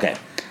 Okay.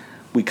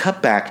 We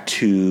cut back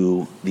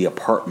to the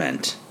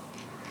apartment.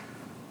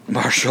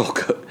 Marshall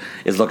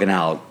is looking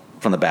out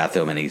from the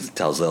bathroom and he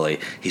tells Lily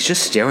he's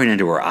just staring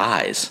into her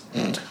eyes.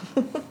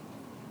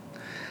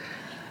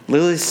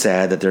 Lily's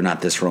sad that they're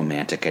not this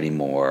romantic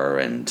anymore,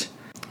 and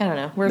I don't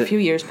know. We're a few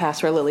years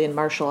past where Lily and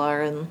Marshall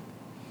are and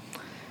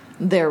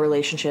their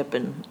relationship,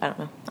 and I don't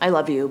know. I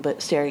love you,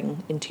 but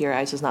staring into your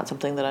eyes is not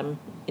something that I'm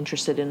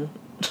interested in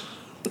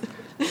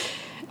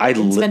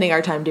spending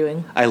our time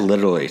doing. I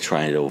literally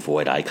trying to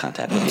avoid eye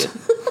contact with you.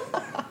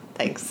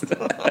 Thanks.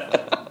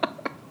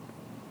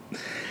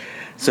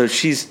 So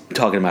she's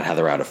talking about how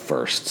they're out of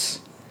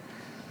firsts.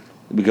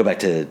 We go back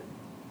to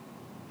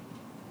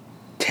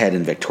Ted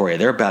and Victoria.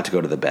 They're about to go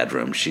to the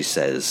bedroom. She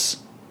says,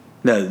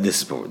 no,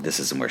 this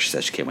isn't where she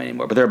says she can't wait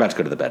anymore, but they're about to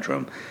go to the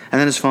bedroom. And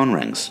then his phone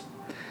rings.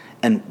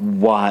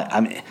 And why? I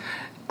mean,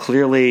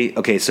 clearly,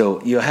 okay,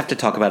 so you have to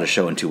talk about a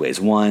show in two ways.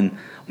 One,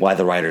 why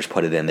the writers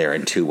put it in there,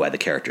 and two, why the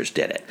characters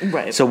did it.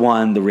 Right. So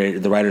one, the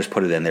writers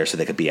put it in there so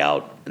they could be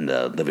out in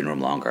the living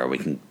room longer. We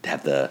can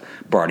have the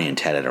Barney and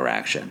Ted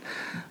interaction.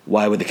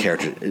 Why would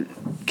the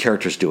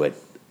characters do it?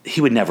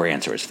 He would never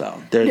answer his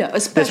phone.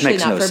 Especially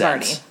not for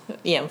sense.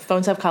 Barney. Yeah,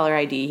 phones have caller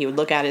ID. He would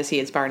look at it, see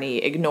it's Barney,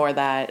 ignore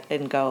that,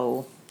 and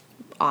go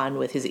on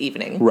with his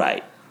evening.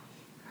 Right.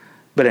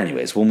 But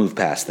anyways, we'll move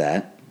past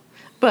that.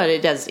 But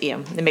it does,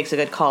 it makes a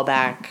good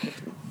callback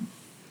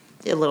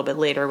a little bit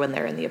later when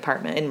they're in the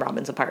apartment, in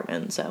Robin's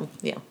apartment. So,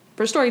 yeah,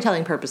 for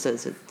storytelling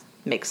purposes, it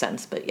makes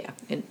sense. But, yeah,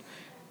 in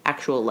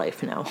actual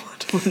life now,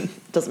 it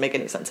doesn't make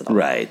any sense at all.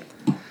 Right.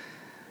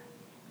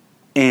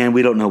 And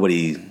we don't know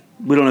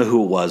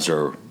who it was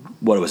or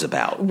what it was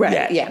about. Right,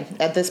 yet. yeah.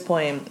 At this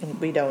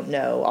point, we don't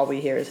know. All we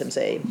hear is him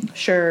say,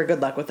 sure,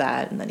 good luck with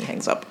that, and then he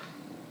hangs up.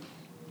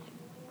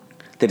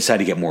 They decide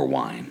to get more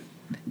wine.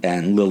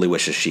 And Lily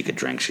wishes she could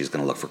drink. She's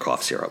going to look for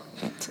cough syrup.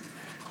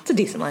 It's a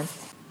decent line.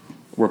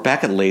 We're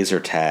back at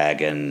laser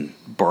tag, and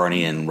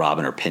Barney and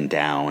Robin are pinned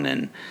down,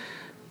 and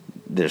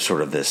there's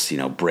sort of this,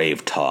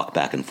 brave talk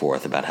back and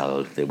forth about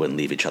how they wouldn't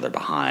leave each other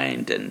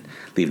behind and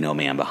leave no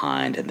man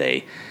behind. And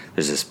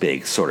there's this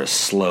big sort of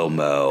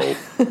slow-mo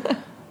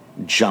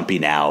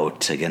jumping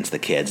out against the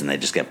kids, and they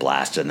just get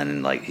blasted.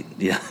 And then,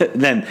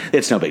 then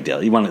it's no big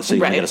deal. You want to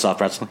get a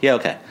soft wrestle? Yeah,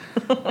 okay.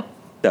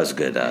 That was a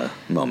good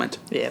moment.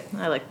 Yeah,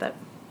 I like that.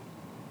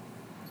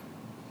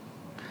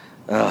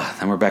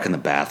 Then we're back in the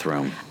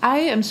bathroom. I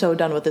am so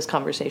done with this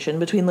conversation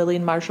between Lily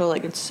and Marshall.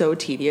 Like, it's so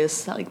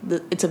tedious. Like,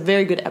 it's a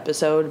very good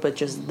episode, but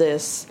just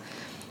this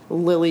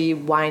Lily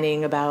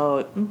whining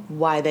about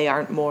why they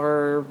aren't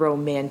more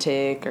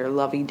romantic or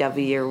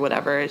lovey-dovey or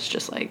whatever. It's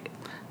just like,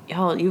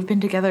 y'all, you've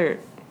been together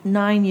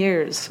 9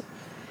 years.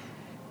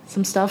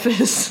 Some stuff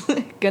is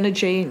gonna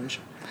change.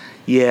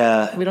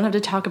 Yeah. We don't have to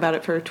talk about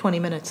it for 20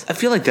 minutes. I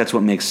feel like that's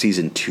what makes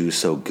season 2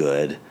 so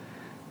good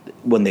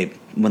when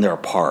they're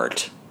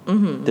apart.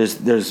 Mm-hmm.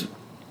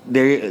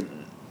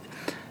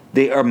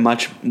 They are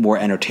much more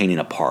entertaining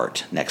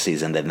apart next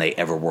season than they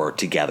ever were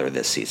together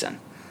this season.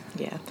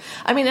 Yeah.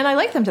 I mean, and I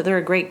like them that they're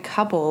a great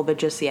couple, but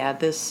just,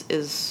 this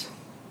is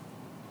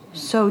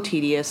so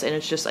tedious, and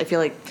it's just, I feel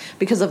like,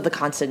 because of the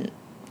constant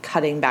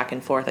cutting back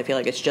and forth, I feel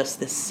like it's just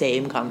the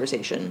same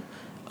conversation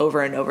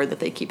over and over that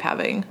they keep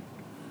having.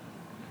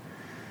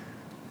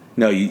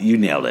 No, you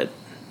nailed it.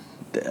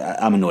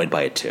 I'm annoyed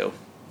by it too.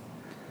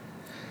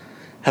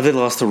 Have they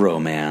lost the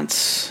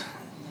romance?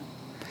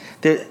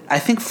 I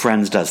think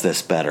Friends does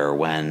this better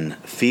when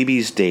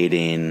Phoebe's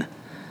dating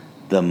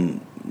the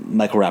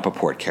Michael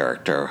Rappaport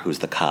character, who's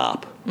the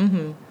cop,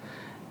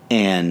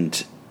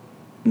 and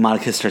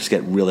Monica starts to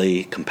get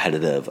really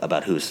competitive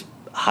about who's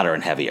hotter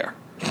and heavier.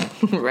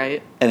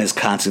 Right. And is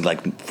constantly,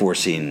 like,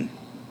 forcing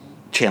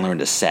Chandler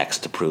into sex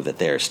to prove that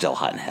they're still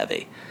hot and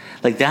heavy.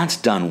 Like, that's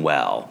done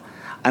well.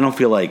 I don't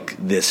feel like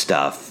this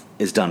stuff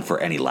is done for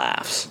any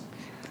laughs.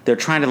 They're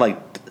trying to, like,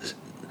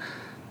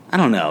 I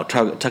don't know,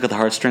 tug at the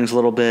heartstrings a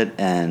little bit,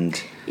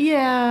 and...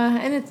 Yeah,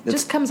 and it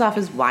just comes off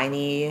as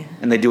whiny.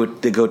 And they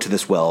go to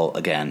this well,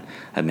 again,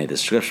 I've made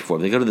this description before,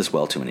 but they go to this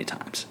well too many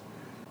times.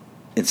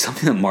 It's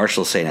something that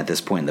Marshall's saying at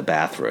this point in the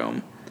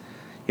bathroom.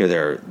 You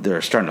know,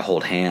 they're starting to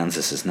hold hands,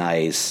 this is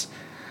nice.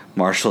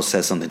 Marshall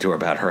says something to her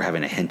about her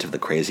having a hint of the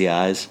crazy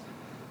eyes.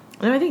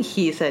 No, I think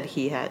he said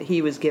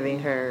he was giving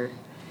her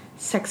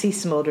sexy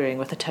smoldering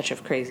with a touch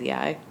of crazy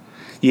eye.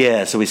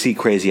 Yeah, so we see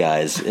crazy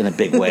eyes in a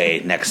big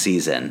way next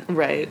season.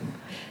 Right.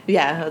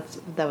 Yeah,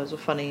 that was a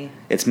funny...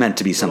 It's meant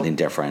to be something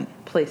different.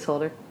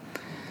 Placeholder.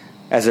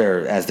 As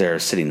they're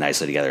sitting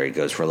nicely together, he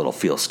goes for a little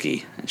feel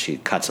ski, and she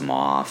cuts him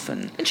off,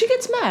 and she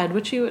gets mad,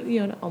 which you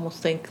would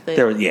almost think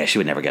that... Yeah, she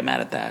would never get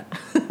mad at that.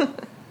 And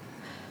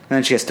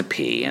then she has to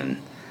pee,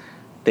 and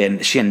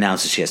then she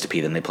announces she has to pee,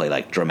 then they play,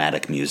 like,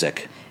 dramatic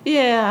music.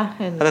 Yeah,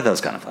 and... I thought that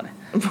was kind of funny.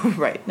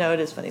 Right. No, it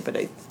is funny, but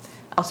I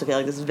also feel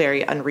like this is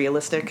very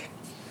unrealistic,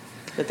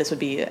 that this would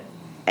be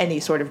any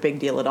sort of big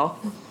deal at all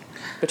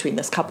between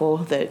this couple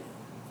that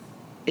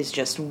is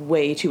just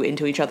way too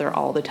into each other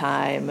all the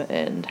time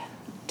and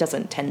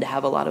doesn't tend to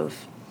have a lot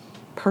of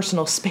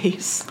personal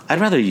space.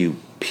 I'd rather you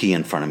pee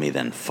in front of me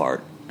than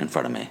fart in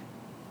front of me.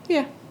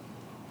 Yeah.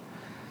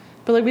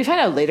 But, like, we find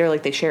out later,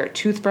 like, they share a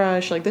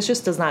toothbrush. Like, this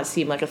just does not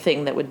seem like a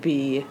thing that would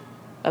be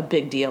a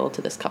big deal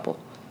to this couple.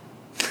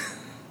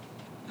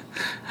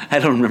 I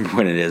don't remember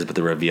when it is, but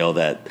the reveal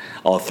that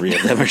all three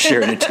of them are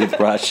sharing a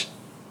toothbrush.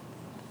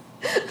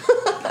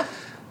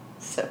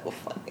 So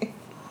funny.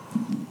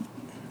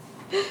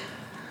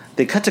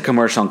 They cut to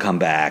commercial and come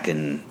back,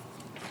 and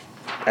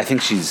I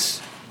think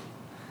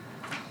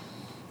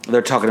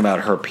they're talking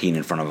about her peeing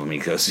in front of him. He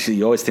goes,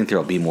 you always think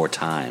there'll be more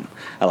time.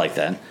 I like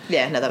that.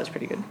 Yeah, no, that was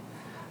pretty good.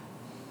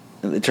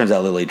 It turns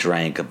out Lily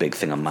drank a big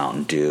thing of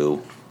Mountain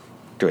Dew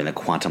during the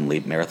Quantum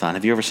Leap marathon.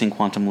 Have you ever seen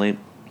Quantum Leap?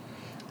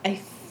 I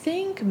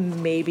think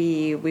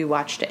maybe we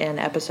watched an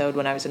episode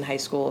when I was in high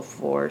school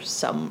for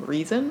some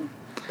reason,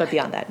 but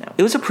beyond that, no.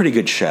 It was a pretty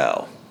good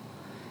show.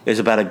 It was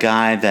about a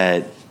guy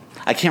that,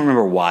 I can't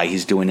remember why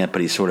he's doing it,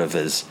 but he sort of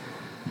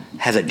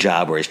has a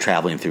job where he's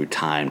traveling through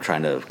time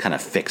trying to kind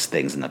of fix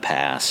things in the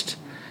past.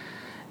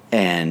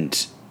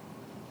 And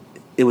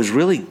it was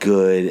really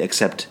good,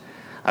 except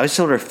I always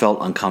sort of felt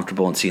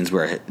uncomfortable in scenes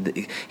where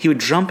he would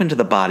jump into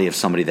the body of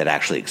somebody that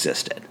actually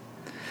existed.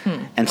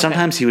 And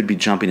sometimes he would be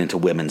jumping into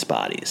women's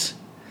bodies.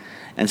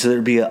 And so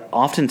there'd be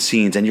often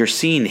scenes, and you're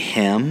seeing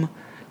him,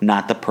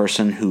 not the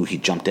person who he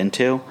jumped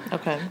into.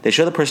 Okay. They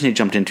show the person he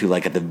jumped into,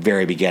 like, at the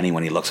very beginning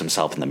when he looks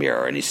himself in the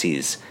mirror and he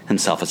sees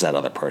himself as that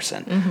other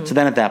person. Mm-hmm. So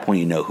then at that point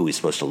you know who he's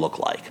supposed to look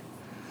like.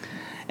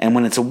 And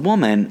when it's a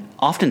woman,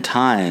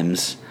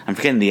 oftentimes, I'm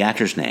forgetting the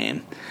actor's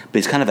name, but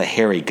he's kind of a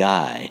hairy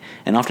guy,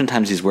 and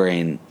oftentimes he's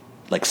wearing,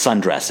 like,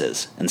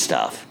 sundresses and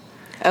stuff.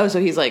 Oh,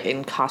 so he's, like,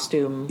 in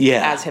costume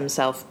as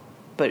himself,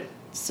 but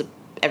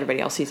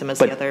everybody else sees him as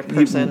the other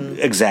person.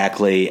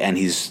 Exactly, and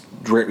he's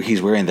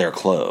wearing their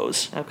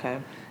clothes. Okay.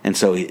 And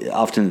so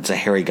often it's a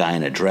hairy guy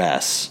in a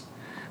dress,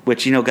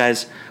 which, you know,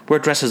 guys, wear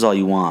dresses all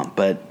you want,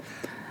 but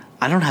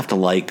I don't have to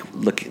like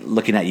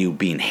looking at you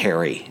being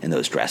hairy in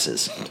those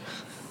dresses.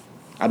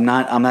 I'm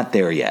not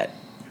there yet.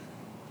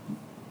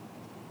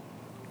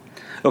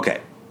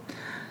 Okay.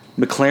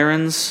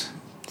 McLaren's.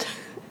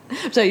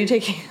 So you're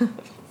taking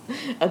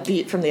a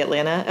beat from the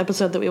Atlanta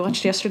episode that we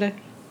watched yesterday?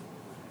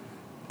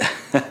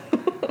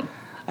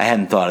 I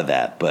hadn't thought of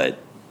that, but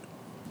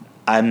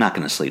I'm not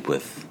going to sleep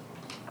with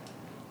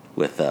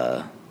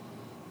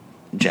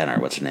Jenner.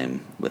 What's her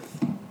name? With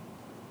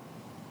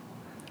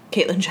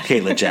Caitlyn Jenner.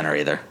 Caitlyn Jenner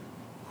either.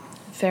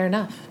 Fair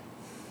enough.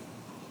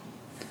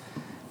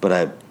 But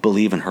I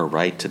believe in her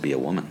right to be a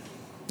woman.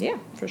 Yeah,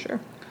 for sure.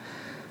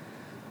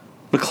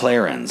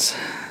 McLaren's.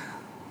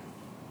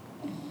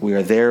 We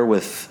are there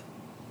with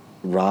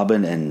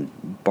Robin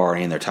and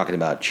Barney, and they're talking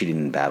about cheating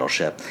in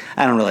Battleship.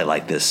 I don't really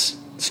like this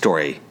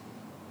story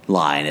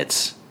line. I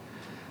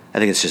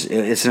think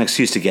it's an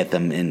excuse to get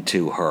them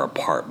into her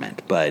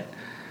apartment, but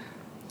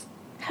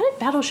how did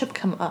Battleship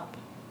come up?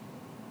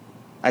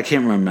 I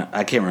can't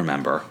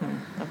remember.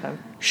 Okay.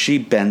 She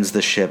bends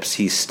the ships,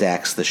 he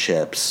stacks the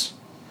ships,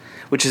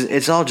 which is,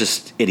 it's all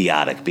just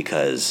idiotic,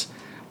 because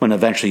when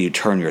eventually you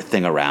turn your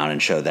thing around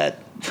and show that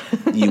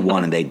you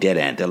won and they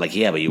didn't, they're like,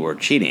 yeah, but you were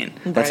cheating.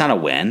 Right. That's not a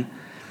win.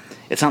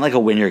 It's not like a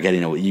win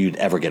you'd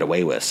ever get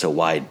away with, so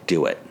why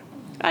do it?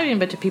 I mean,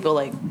 but to people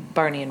like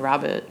Barney and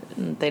Robert,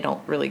 they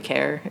don't really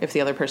care if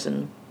the other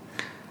person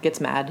gets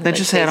mad. Then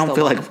just say, I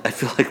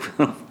feel like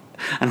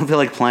I don't feel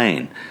like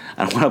playing.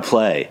 I don't want to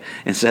play.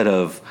 Instead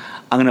of,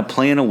 I'm going to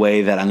play in a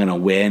way that I'm going to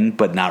win,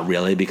 but not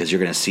really because you're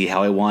going to see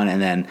how I won,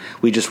 and then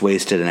we just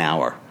wasted an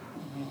hour.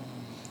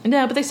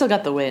 No, but they still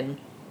got the win.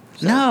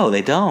 So. No,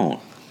 they don't.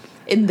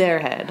 In their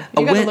head.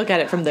 You got to look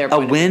at it from their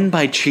point of view. A win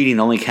by cheating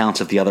only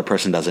counts if the other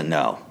person doesn't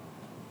know.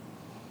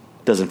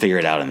 Doesn't figure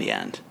it out in the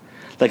end.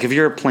 Like if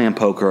you're playing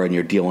poker and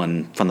you're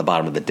dealing from the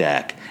bottom of the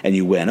deck and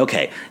you win,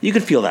 okay, you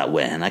could feel that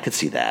win. I could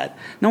see that.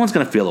 No one's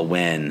going to feel a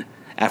win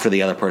after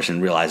the other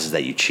person realizes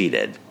that you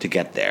cheated to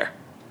get there.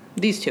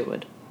 These two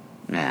would.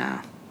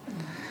 Yeah.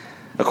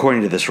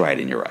 According to this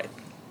writing, you're right.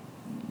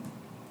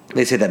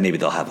 They say that maybe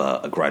they'll have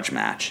a grudge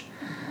match.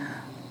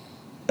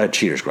 A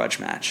cheater's grudge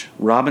match.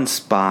 Robin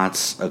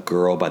spots a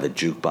girl by the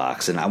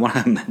jukebox, and I want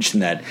to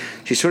mention that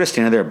she's sort of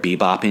standing there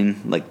bebopping,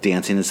 like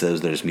dancing as though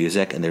there's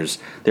music, and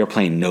they're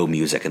playing no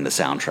music in the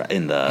soundtrack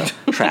in the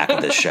track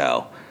of this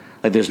show.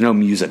 Like there's no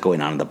music going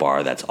on in the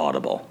bar that's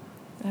audible.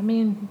 I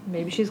mean,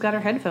 maybe she's got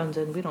her headphones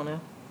in. We don't know.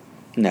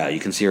 No,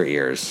 you can see her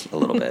ears a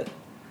little bit.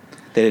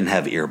 They didn't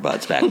have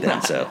earbuds back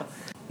then, so.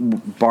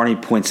 Barney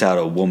points out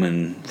a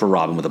woman for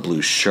Robin with a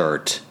blue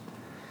shirt.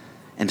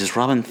 And does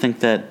Robin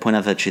point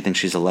out that she thinks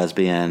she's a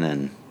lesbian?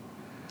 And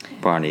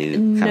Barney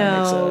kind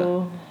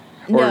of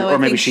makes or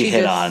maybe she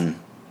hit on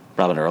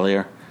Robin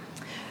earlier?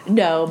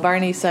 No,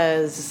 Barney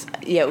says,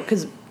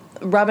 because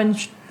Robin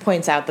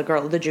points out the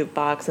girl at the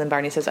jukebox, and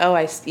Barney says,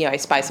 I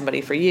spy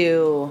somebody for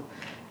you.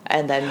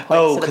 And then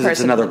points to the person.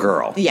 It's another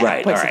girl. Yeah,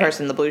 right, points to the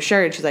person in the blue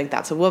shirt. She's like,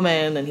 that's a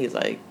woman. And he's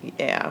like,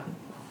 yeah.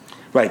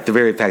 Right, the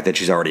very fact that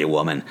she's already a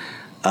woman.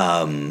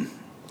 I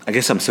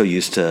guess I'm so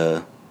used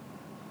to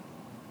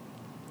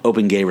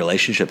open gay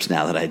relationships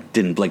now that I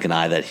didn't blink an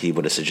eye that he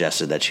would have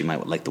suggested that she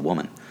might like the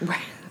woman.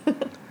 Right.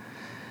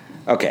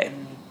 Okay.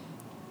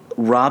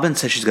 Robin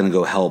says she's going to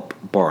go help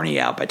Barney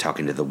out by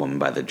talking to the woman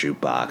by the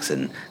jukebox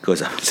and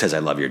goes up and says, I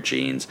love your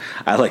jeans.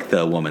 I like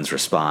the woman's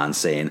response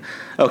saying,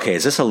 okay,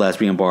 is this a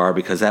lesbian bar?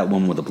 Because that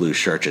woman with the blue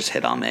shirt just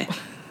hit on me.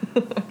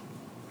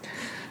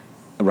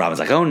 Robin's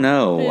like, oh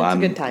no,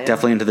 I'm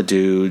definitely into the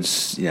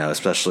dudes,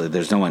 especially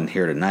there's no one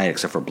here tonight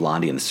except for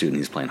Blondie in the suit and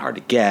he's playing hard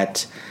to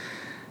get.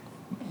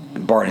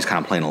 Barney's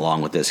kind of playing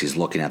along with this. He's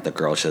looking at the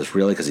girl. She says,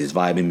 really? Because he's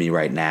vibing me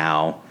right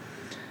now.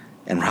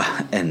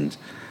 And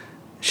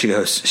she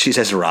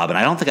says to Robin,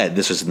 I don't think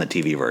this was in the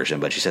TV version,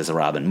 but she says to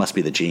Robin, must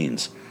be the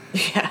jeans.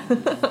 Yeah.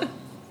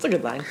 It's a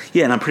good line.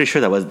 Yeah, and I'm pretty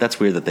sure that's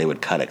weird that they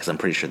would cut it because I'm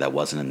pretty sure that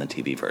wasn't in the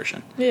TV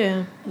version.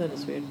 Yeah, that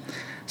is weird.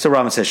 So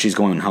Robin says she's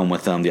going home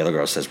with them. The other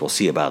girl says, we'll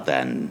see about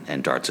that,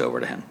 and darts over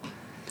to him.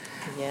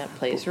 Yeah,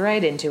 plays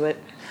right into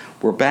it.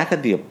 We're back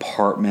at the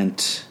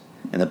apartment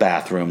in the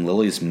bathroom.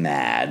 Lily's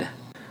mad.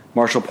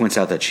 Marshall points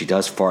out that she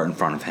does fart in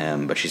front of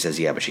him, but she says,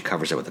 yeah, but she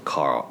covers it with a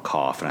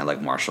cough, and I like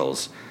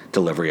Marshall's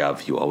delivery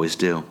of, you always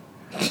do.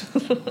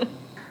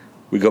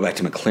 We go back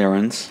to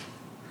McLaren's,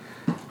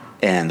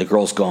 and the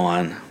girl's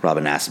gone.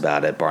 Robin asks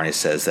about it. Barney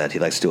says that he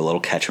likes to do a little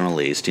catch and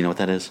release. Do you know what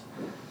that is?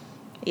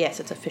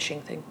 Yes, it's a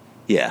fishing thing.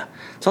 Yeah.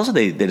 It's also,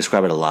 they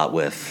describe it a lot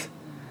with,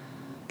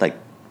 like,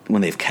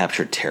 when they've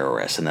captured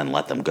terrorists and then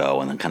let them go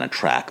and then kind of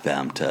track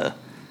them to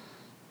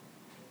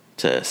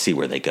see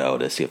where they go,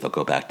 to see if they'll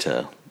go back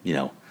to,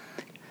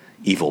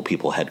 Evil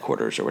People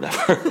headquarters or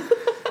whatever.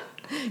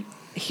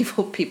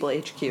 Evil People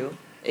HQ,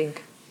 Inc.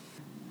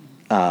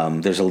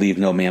 There's a leave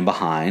no man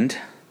behind.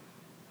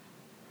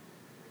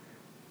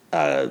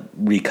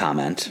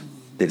 Re-comment.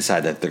 They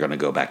decide that they're going to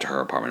go back to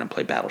her apartment and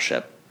play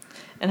Battleship.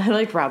 And I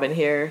like Robin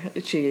here.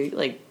 She,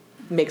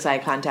 makes eye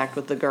contact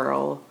with the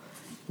girl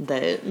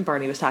that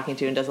Barney was talking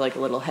to and does, a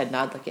little head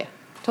nod. Like, yeah,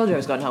 told you I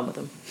was going home with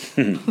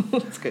him.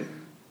 That's good.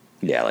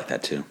 Yeah, I like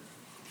that, too.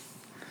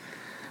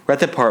 We're at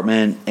the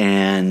apartment,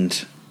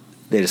 and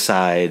they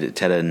decide,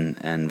 Ted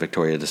and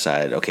Victoria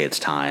decide, okay, it's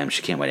time.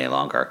 She can't wait any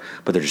longer.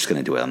 But they're just going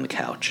to do it on the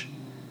couch.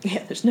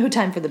 Yeah, there's no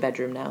time for the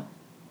bedroom now.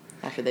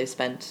 After they've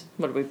spent,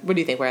 what do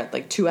you think, we're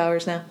at, 2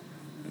 hours now?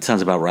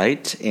 Sounds about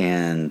right.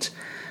 And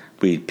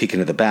we peek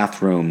into the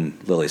bathroom.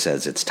 Lily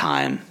says it's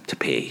time to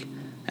pee.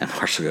 And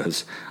Marshall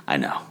goes, I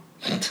know.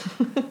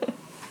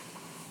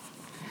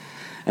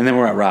 And then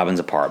we're at Robin's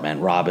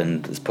apartment.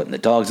 Robin is putting the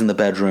dogs in the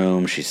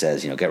bedroom. She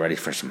says, get ready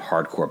for some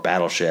hardcore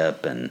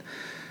Battleship. And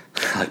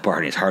like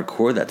Barney's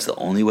hardcore, that's the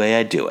only way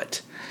I do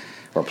it.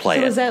 Or play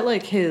it. So is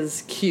that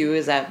his cue?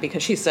 Is that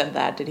because she said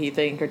that, did he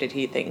think? Or did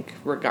he think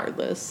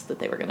regardless that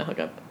they were going to hook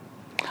up?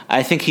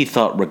 I think he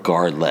thought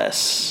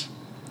regardless.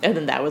 And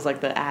then that was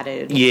the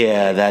added.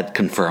 Yeah, that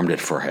confirmed it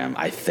for him,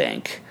 I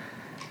think.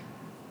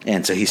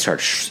 And so he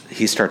starts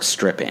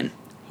stripping.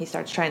 He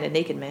starts trying to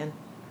naked man.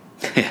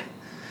 Yeah.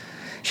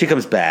 She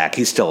comes back.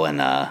 He's still in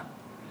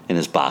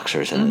his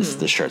boxers and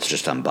the shirt's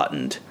just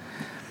unbuttoned.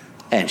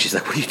 And she's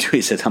like, "What are you doing?"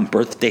 He says, "I'm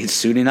birthday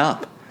suiting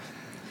up."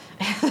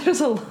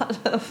 There's a lot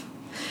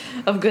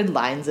of good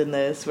lines in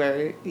this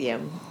where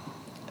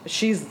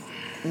she's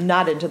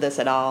not into this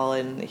at all,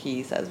 and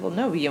he says, "Well,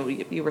 no,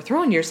 you were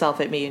throwing yourself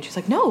at me," and she's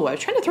like, "No, I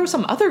was trying to throw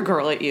some other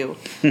girl at you."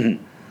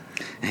 And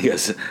he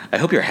goes, "I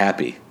hope you're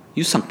happy.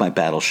 You sunk my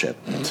battleship."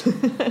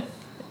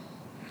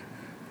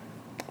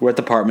 We're at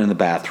the apartment in the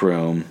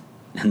bathroom.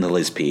 And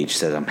Lily's Peach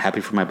says, I'm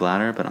happy for my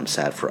bladder, but I'm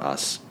sad for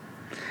us.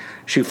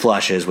 She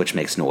flushes, which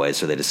makes noise,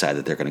 so they decide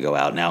that they're going to go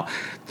out. Now,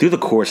 through the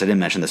course, I didn't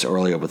mention this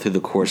earlier, but through the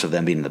course of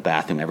them being in the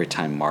bathroom, every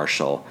time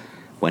Marshall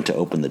went to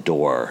open the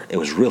door, it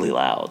was really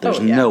loud.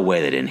 There's no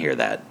way they didn't hear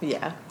that.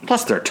 Yeah.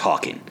 Plus, they're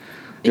talking.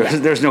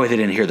 There's no way they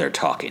didn't hear their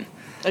talking.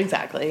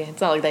 Exactly.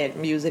 It's not like they had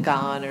music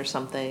on or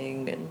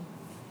something. And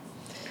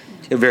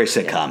very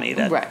sitcom-y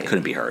that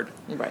couldn't be heard.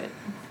 Right.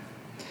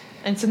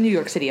 And it's a New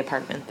York City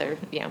apartment. They're,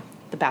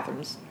 the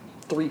bathroom's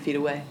 3 feet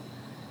away.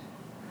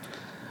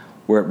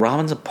 We're at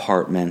Robin's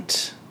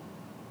apartment.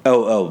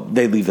 Oh,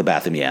 they leave the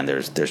bathroom, and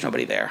there's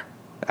nobody there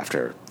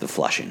after the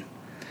flushing.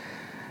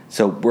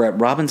 So we're at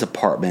Robin's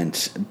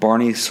apartment.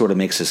 Barney sort of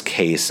makes his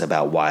case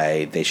about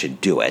why they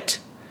should do it.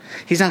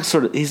 He's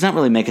not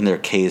really making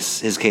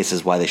his case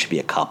is why they should be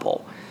a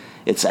couple.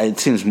 It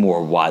seems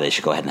more why they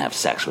should go ahead and have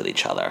sex with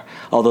each other.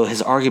 Although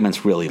his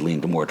arguments really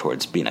leaned more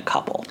towards being a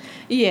couple.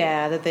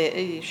 Yeah, that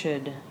they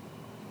should.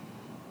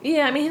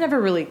 Yeah, I mean, he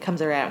never really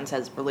comes around and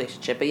says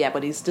relationship, but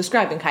what he's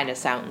describing kind of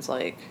sounds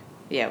like,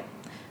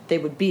 they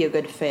would be a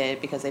good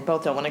fit because they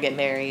both don't want to get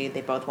married,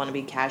 they both want to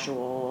be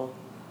casual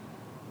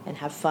and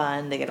have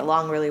fun, they get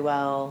along really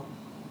well.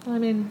 I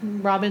mean,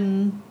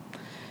 Robin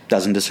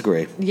doesn't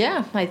disagree.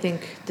 Yeah, I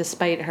think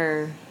despite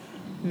her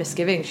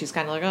misgivings, she's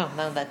kind of like, oh,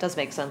 no, that does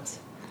make sense.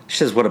 She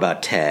says, what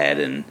about Ted?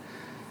 And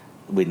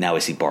we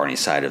see Barney's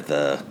side of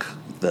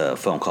the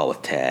phone call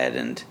with Ted,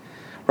 and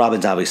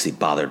Robin's obviously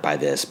bothered by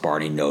this.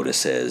 Barney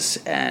notices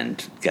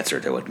and gets her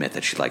to admit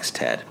that she likes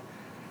Ted.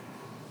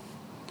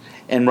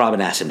 And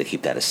Robin asks him to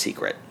keep that a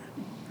secret.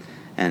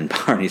 And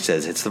Barney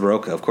says, it's the bro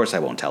code. Of course I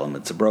won't tell him.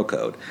 It's a bro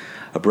code.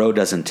 A bro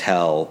doesn't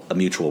tell a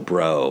mutual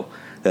bro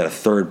that a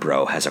third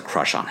bro has a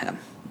crush on him.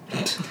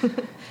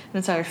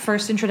 That's our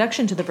first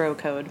introduction to the bro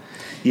code.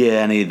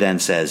 Yeah, and he then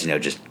says,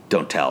 just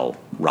don't tell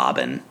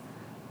Robin,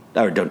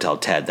 or don't tell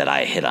Ted that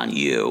I hit on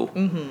you.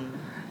 Mm-hmm.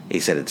 He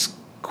said it's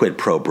quid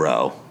pro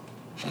bro,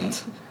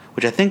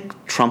 which I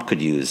think Trump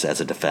could use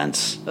as a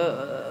defense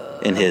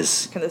in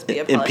his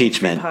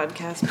impeachment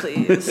podcast,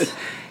 please.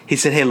 He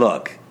said, hey,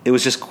 look, it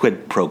was just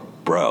quid pro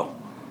bro.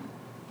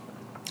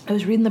 I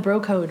was reading the bro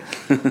code.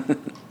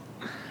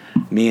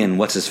 Me and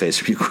what's-his-face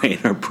from Ukraine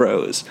are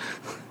bros.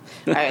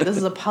 All right, this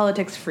is a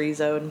politics-free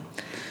zone.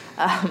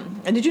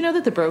 And did you know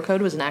that the Bro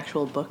Code was an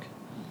actual book?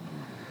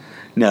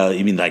 No,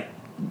 you mean like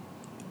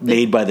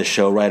made by the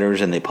show writers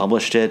and they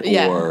published it?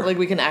 Yeah, or? Like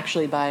we can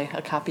actually buy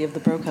a copy of the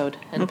Bro Code.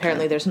 And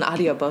apparently there's an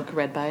audiobook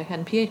read by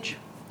NPH.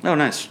 Oh,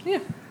 nice. Yeah.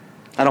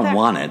 I don't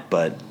want it,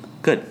 but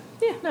good.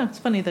 Yeah, no, it's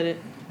funny that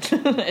it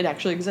it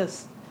actually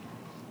exists.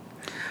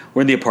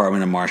 We're in the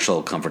apartment and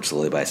Marshall comforts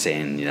Lily by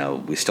saying,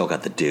 we still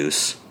got the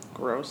deuce.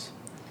 Gross.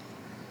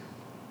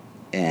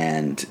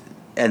 And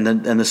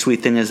the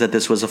sweet thing is that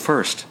this was a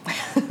first.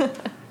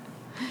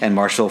 And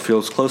Marshall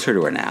feels closer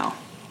to her now.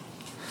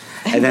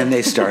 And then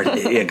they start...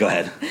 Yeah, go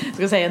ahead. I was going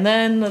to say, and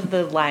then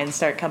the lines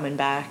start coming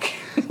back.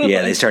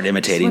 Yeah, they start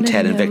imitating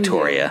Ted and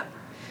Victoria.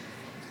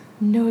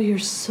 Know your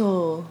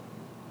soul.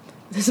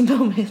 This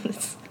moment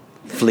is...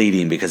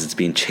 fleeting because it's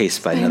being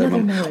chased by another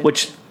moment.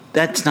 Which,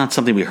 that's not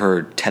something we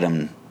heard Ted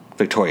and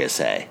Victoria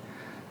say.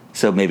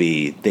 So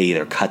maybe they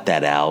either cut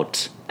that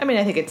out... I mean,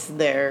 I think it's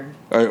their...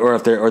 Or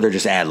they're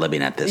just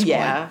ad-libbing at this point.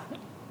 Yeah,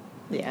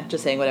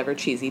 just saying whatever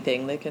cheesy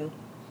thing they can...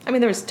 I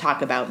mean, there was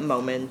talk about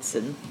moments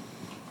and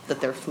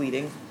that they're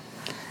fleeting.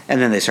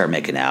 And then they start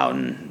making out,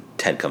 and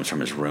Ted comes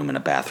from his room in a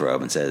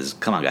bathrobe and says,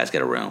 come on, guys,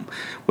 get a room.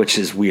 Which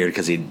is weird,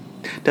 because he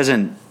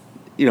doesn't,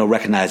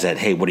 recognize that,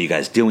 hey, what are you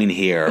guys doing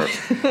here?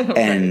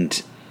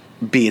 And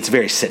B, it's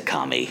very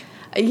sitcom-y.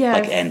 Yeah.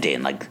 Like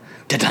ending, like...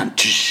 Da-dun,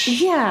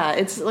 yeah,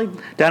 it's like...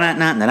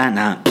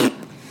 Da-da-na-na-na-na.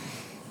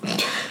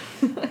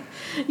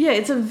 Yeah,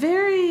 it's a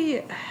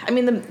very... I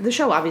mean, the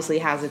show obviously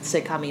has its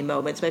sitcom-y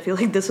moments, but I feel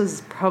like this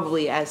was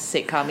probably as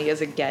sitcom-y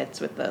as it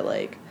gets with the,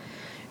 like,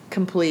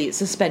 complete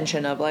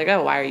suspension of, like,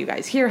 oh, why are you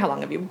guys here? How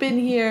long have you been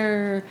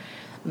here?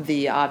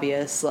 The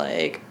obvious,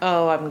 like,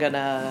 oh, I'm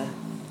gonna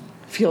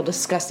feel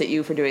disgust at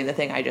you for doing the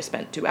thing I just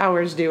spent 2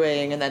 hours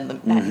doing, and then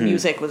that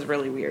music was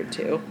really weird,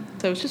 too.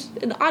 So it's just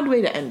an odd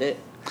way to end it.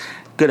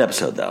 Good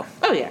episode, though.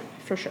 Oh, yeah,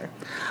 for sure.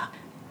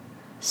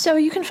 So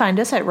you can find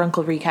us at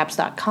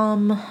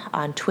runklerecaps.com,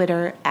 on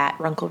Twitter at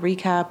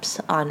runklerecaps,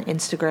 on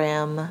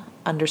Instagram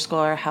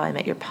 _How I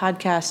Met Your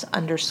Podcast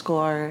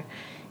 _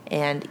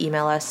 and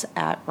email us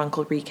at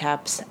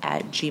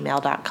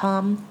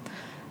runklerecaps@gmail.com.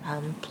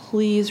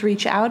 Please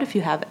reach out if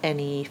you have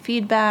any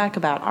feedback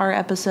about our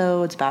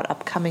episodes, about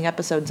upcoming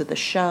episodes of the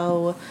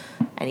show,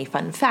 any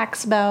fun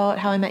facts about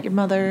How I Met Your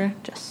Mother,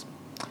 just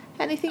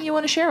anything you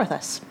want to share with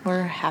us.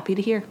 We're happy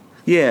to hear.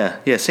 Yeah,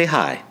 say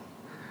hi.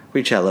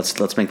 Reach out.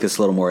 Let's make this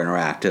a little more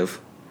interactive.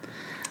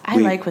 I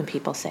like when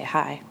people say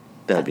hi.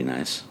 That'd be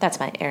nice. That's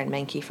my Aaron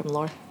Mahnke from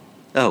Lore.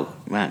 Oh,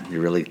 man, you're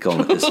really going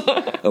with this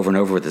over and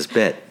over with this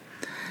bit.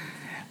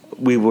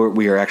 We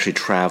are actually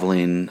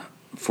traveling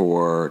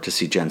to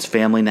see Jen's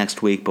family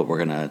next week, but we're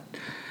gonna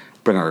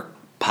bring our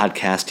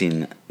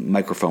podcasting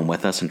microphone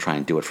with us and try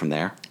and do it from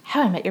there.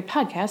 How I Met Your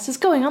Podcast is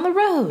going on the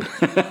road.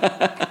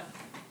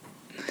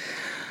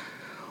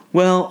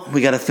 Well,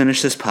 we got to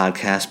finish this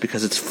podcast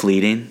because it's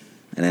fleeting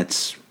and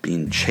it's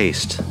being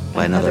chased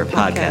by another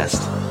podcast.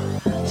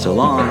 So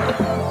long.